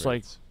of it's win just like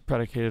rates.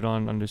 predicated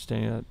on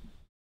understanding that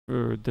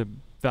for the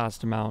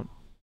vast amount,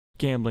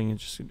 gambling is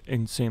just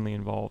insanely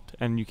involved,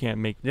 and you can't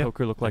make Yeah.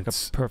 poker look like a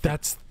It's-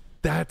 perfect.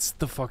 That's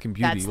the fucking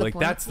beauty. That's the like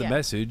point. that's the Yeah.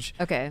 message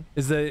Okay.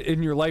 is that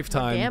in your We're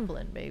lifetime.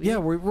 gambling, baby. Yeah,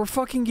 we're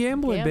fucking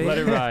gambling, Gambling. Let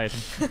it baby.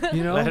 ride.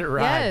 You know? Let it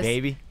ride, Yes.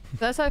 baby.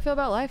 That's how I feel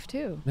about life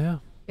too. Yeah.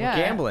 Yeah.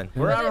 We're gambling.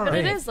 We're out on But a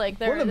it is like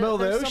We're in the middle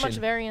of the there's so much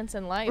ocean. variance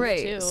in life Right,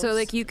 too. so,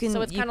 like, you can-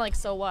 So it's you- kind of like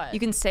so what? You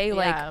can say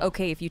like, Yeah.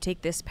 okay, if you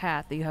take this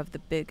path, you have the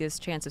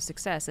biggest chance of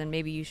success, and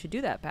maybe you should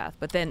do that path.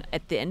 But then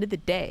at the end of the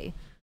day,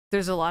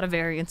 There's a lot of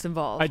variance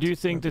involved. I do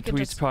think the You can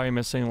tweet's just- probably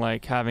missing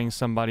like having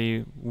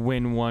somebody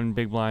win one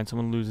big blind,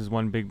 someone loses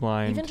one big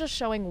blind. Even just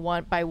showing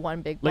one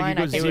big like blind,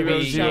 you I go think 0,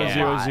 would 0, show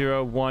 0, a lot.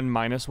 0, 1,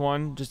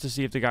 -1, just to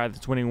see if the guy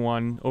that's winning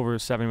one over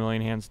 7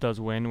 million hands does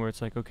win. Where it's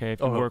like, okay,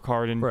 if you work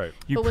hard and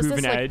you But was prove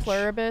this an like edge.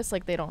 pluribus?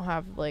 Like they don't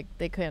have like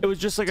they couldn't. It was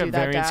just like do a that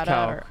variance data,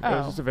 calc. or- It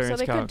was just a variance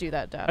so they calc. could do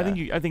that data.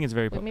 I think it's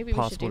very Well, maybe we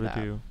should possible do to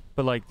that. do.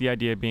 But like the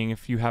idea being,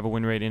 if you have a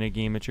win rate in a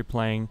game that you're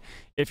playing,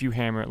 if you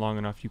hammer it long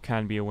enough, you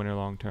can be a winner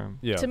long term.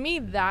 Yeah. To me,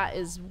 that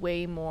is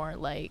way more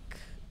like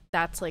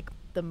that's like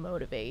the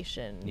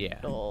motivation. Yeah.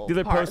 The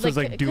other post was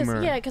like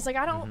doomer. Yeah, because like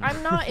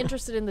I'm not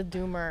interested in the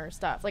doomer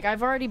stuff. Like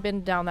I've already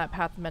been down that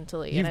path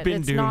mentally, You've and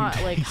been it's not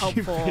doomed. like You've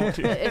helpful. been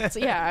doomed. It's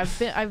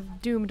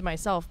I've doomed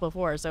myself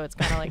before, so it's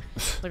kind of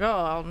like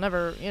oh I'll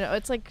never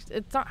it's like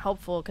it's not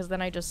helpful because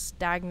then I just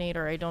stagnate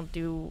or I don't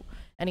do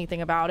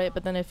anything about it.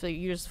 But then if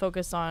you just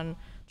focus on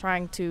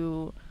trying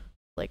to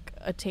like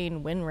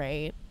attain win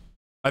rate,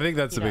 I think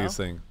that's the you know? biggest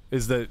thing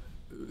is that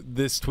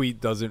this tweet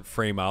doesn't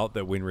frame out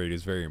that win rate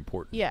is very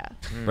important. yeah.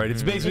 Right.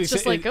 It's basically It's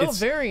just like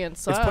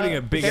variance. It's putting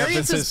a big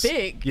variance emphasis. is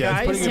big. Yeah, guys.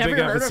 it's putting a Never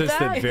big heard of emphasis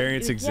that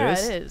variance Yeah,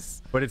 exists. it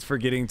is. But it's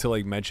forgetting to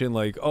like mention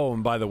like, oh,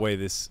 and by the way,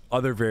 this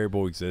other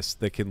variable exists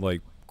that can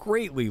like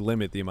greatly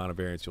limit the amount of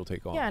variance you'll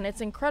take on. Yeah, and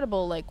it's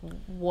incredible like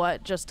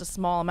what just a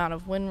small amount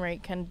of win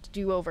rate can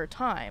do over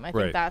time. I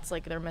think Right. that's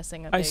like they're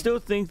missing a I big still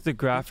think the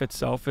graph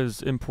itself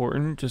is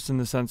important, just in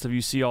the sense of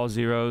you see all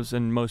zeros,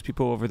 and most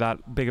people over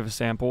that big of a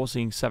sample,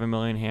 seeing 7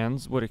 million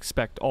hands, would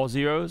expect all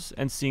zeros,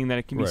 and seeing that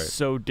it can be Right.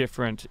 so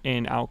different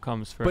in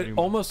outcomes for But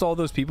everyone. almost all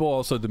those people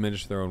also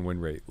diminish their own win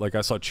rate. Like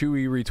I saw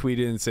Chewy retweet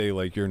it and say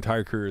like your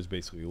entire career is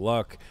basically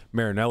luck.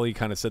 Marinelli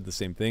kind of said the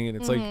same thing, and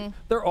it's like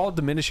they're all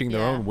diminishing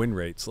their Yeah. own win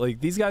rates. Like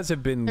these guys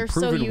have been they're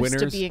so proven used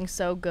winners. to being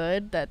so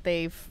good that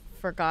they've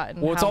forgotten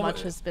Well, it's how almo-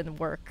 much has been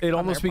work. It on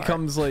almost their part.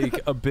 becomes like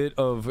a bit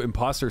of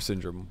imposter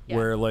syndrome, Yeah.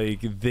 where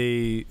like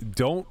they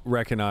don't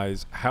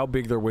recognize how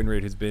big their win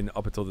rate has been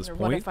up until this Or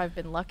point. what if I've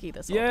been lucky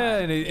this whole Yeah,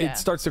 time? and it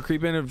starts to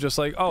creep in of just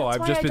like, oh, That's I've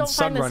why just I been don't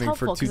sun find this running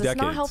helpful, for 2 'cause decades.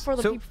 It's not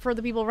helpful for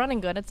the people running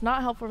good. It's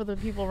not helpful for the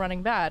people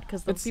running bad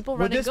because the people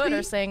would running this good be-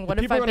 are saying, "What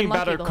The if people I've been running bad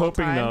lucky are the whole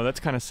coping time?" though. That's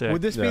kind of sick.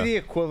 Would this Yeah. be the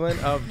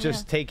equivalent of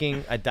just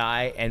taking a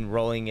die and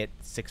rolling it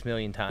 6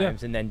 million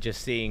times and then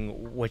just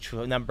seeing which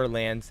number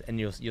lands, and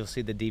you'll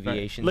see the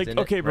deviations like in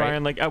okay, it,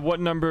 Brian, like at what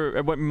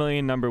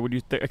million number would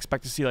you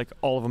expect to see like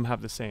all of them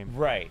have the same?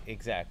 Right,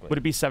 exactly. Would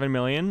it be 7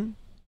 million?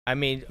 I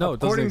mean, No, it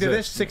doesn't according to this,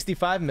 exist.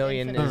 65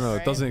 million Infinite. is No, it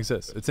Right. doesn't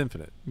exist. It's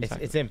infinite.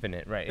 it's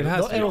infinite, right? It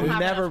has to be. It'll You don't have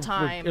never enough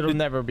time. it'll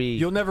never be.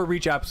 You'll never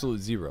reach absolute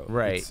zero.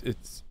 Right.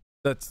 It's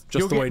that's just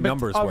you'll the get- way but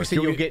numbers work. obviously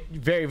you'll get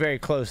very, very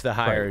close the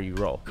higher Right. you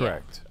roll.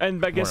 correct.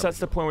 And I guess More that's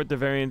the point with the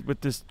variant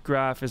with this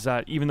graph is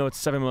that even though it's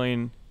 7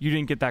 million, you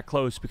didn't get that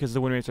close because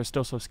the win rates are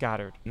still so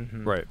scattered.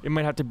 Right. It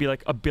might have to be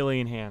like a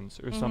billion hands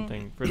or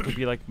something for it to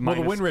be like Well,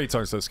 the minus- win rates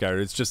aren't so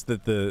scattered. It's just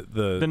that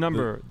the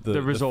number,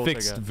 the result, I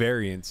fixed guess.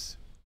 variance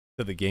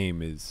to the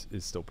game is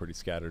still pretty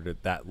scattered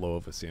at that low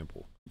of a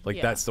sample. Like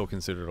Yeah. that's still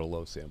considered a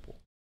low sample.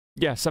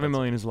 Yeah, 7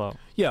 million is low.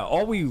 Yeah,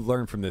 all we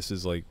learn from this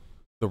is like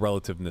the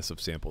relativeness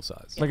of sample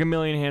size. Like a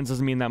million hands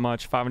doesn't mean that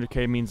much.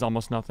 500K means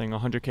almost nothing.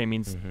 100K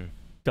means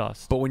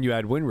dust. But when you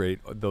add win rate,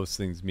 those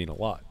things mean a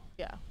lot,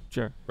 Yeah.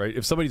 Sure. right?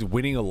 If somebody's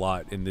winning a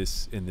lot in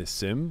this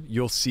sim,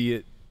 you'll see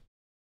it.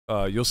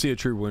 You'll see a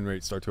true win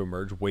rate start to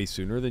emerge way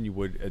sooner than you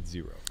would at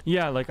zero.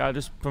 Yeah, like I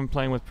just from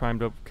playing with Prime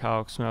Dope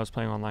Calcs when I was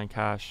playing online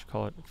cash,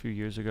 call it a few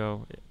years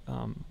ago.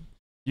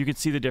 You could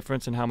see the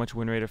difference in how much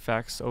win rate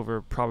affects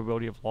over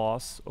probability of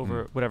loss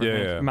over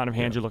whatever amount of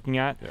hands you're looking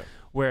at. Yeah.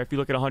 Where if you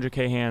look at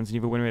 100K hands and you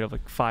have a win rate of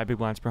like 5 big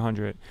blinds per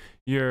 100,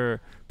 your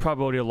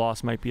probability of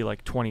loss might be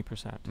like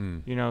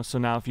 20%. You know, so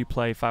now if you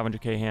play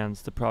 500K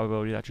hands, the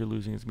probability that you're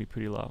losing is gonna be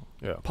pretty low.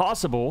 Yeah.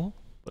 Possible,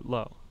 but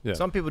low. Yeah.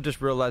 Some people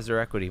just realize their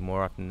equity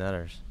more often than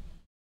others.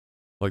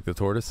 Like the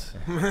tortoise.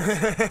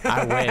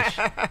 I wish.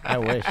 I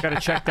wish. Gotta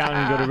check down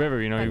and go to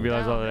river. You know, you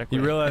realize all that He equity.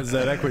 realizes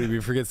that equity, but he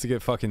forgets to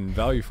get fucking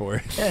value for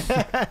it. It's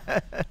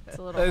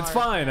a little It's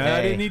hard. fine. I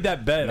Hey. didn't need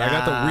that bet. I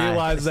got to Nah.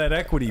 realize that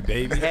equity,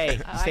 baby. Hey,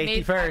 I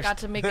safety first. I got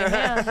to make a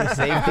hand.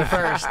 Safety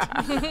first.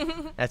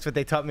 That's what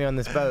they taught me on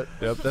this boat.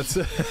 Yep, that's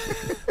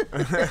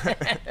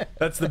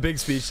that's the big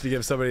speech to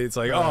give somebody. It's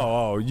like,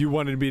 oh, you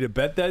wanted me to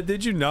bet that,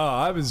 did you? No,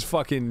 I was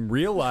fucking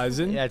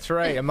realizing. That's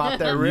right. I'm out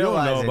there You don't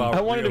know realizing. about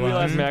I wanted to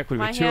realize my equity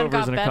My with 2 hand overs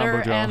got and a better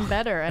combo draw. and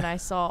better, and I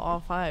saw all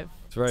 5.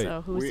 That's right.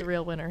 So who's the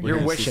real winner? You're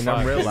here? wishing.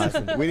 I'm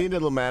realizing. We need a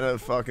Lamanna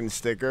fucking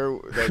sticker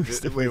that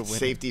with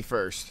safety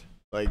first,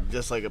 like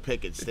just like a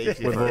picket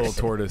safety With a little first.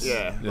 tortoise.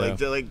 Yeah, like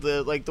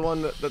the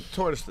one the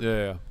tortoise.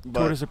 Yeah, But,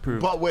 Tortoise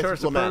approved. But with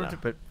First Lamanna.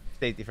 approved, but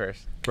safety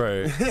first.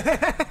 right.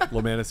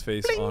 Lamanna's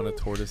face on a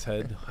tortoise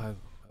head.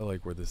 I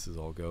like where this is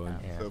all going.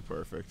 Yeah. So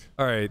perfect.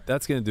 All right,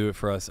 that's gonna do it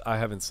for us. I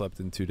haven't slept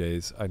in 2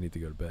 days. I need to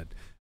go to bed.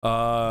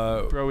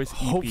 Bro is EP.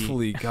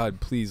 Hopefully, God,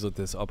 please let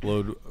this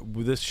upload.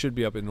 This should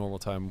be up in normal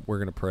time. We're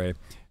gonna pray.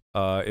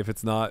 If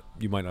it's not,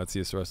 you might not see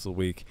us the rest of the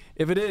week.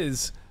 If it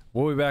is,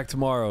 we'll be back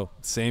tomorrow,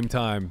 same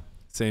time,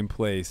 same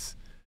place,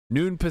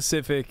 noon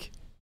Pacific,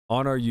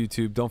 on our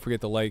YouTube. Don't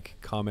forget to like,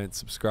 comment,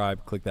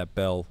 subscribe, click that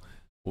bell.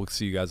 We'll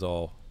see you guys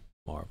all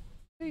tomorrow.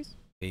 Peace.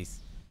 Peace.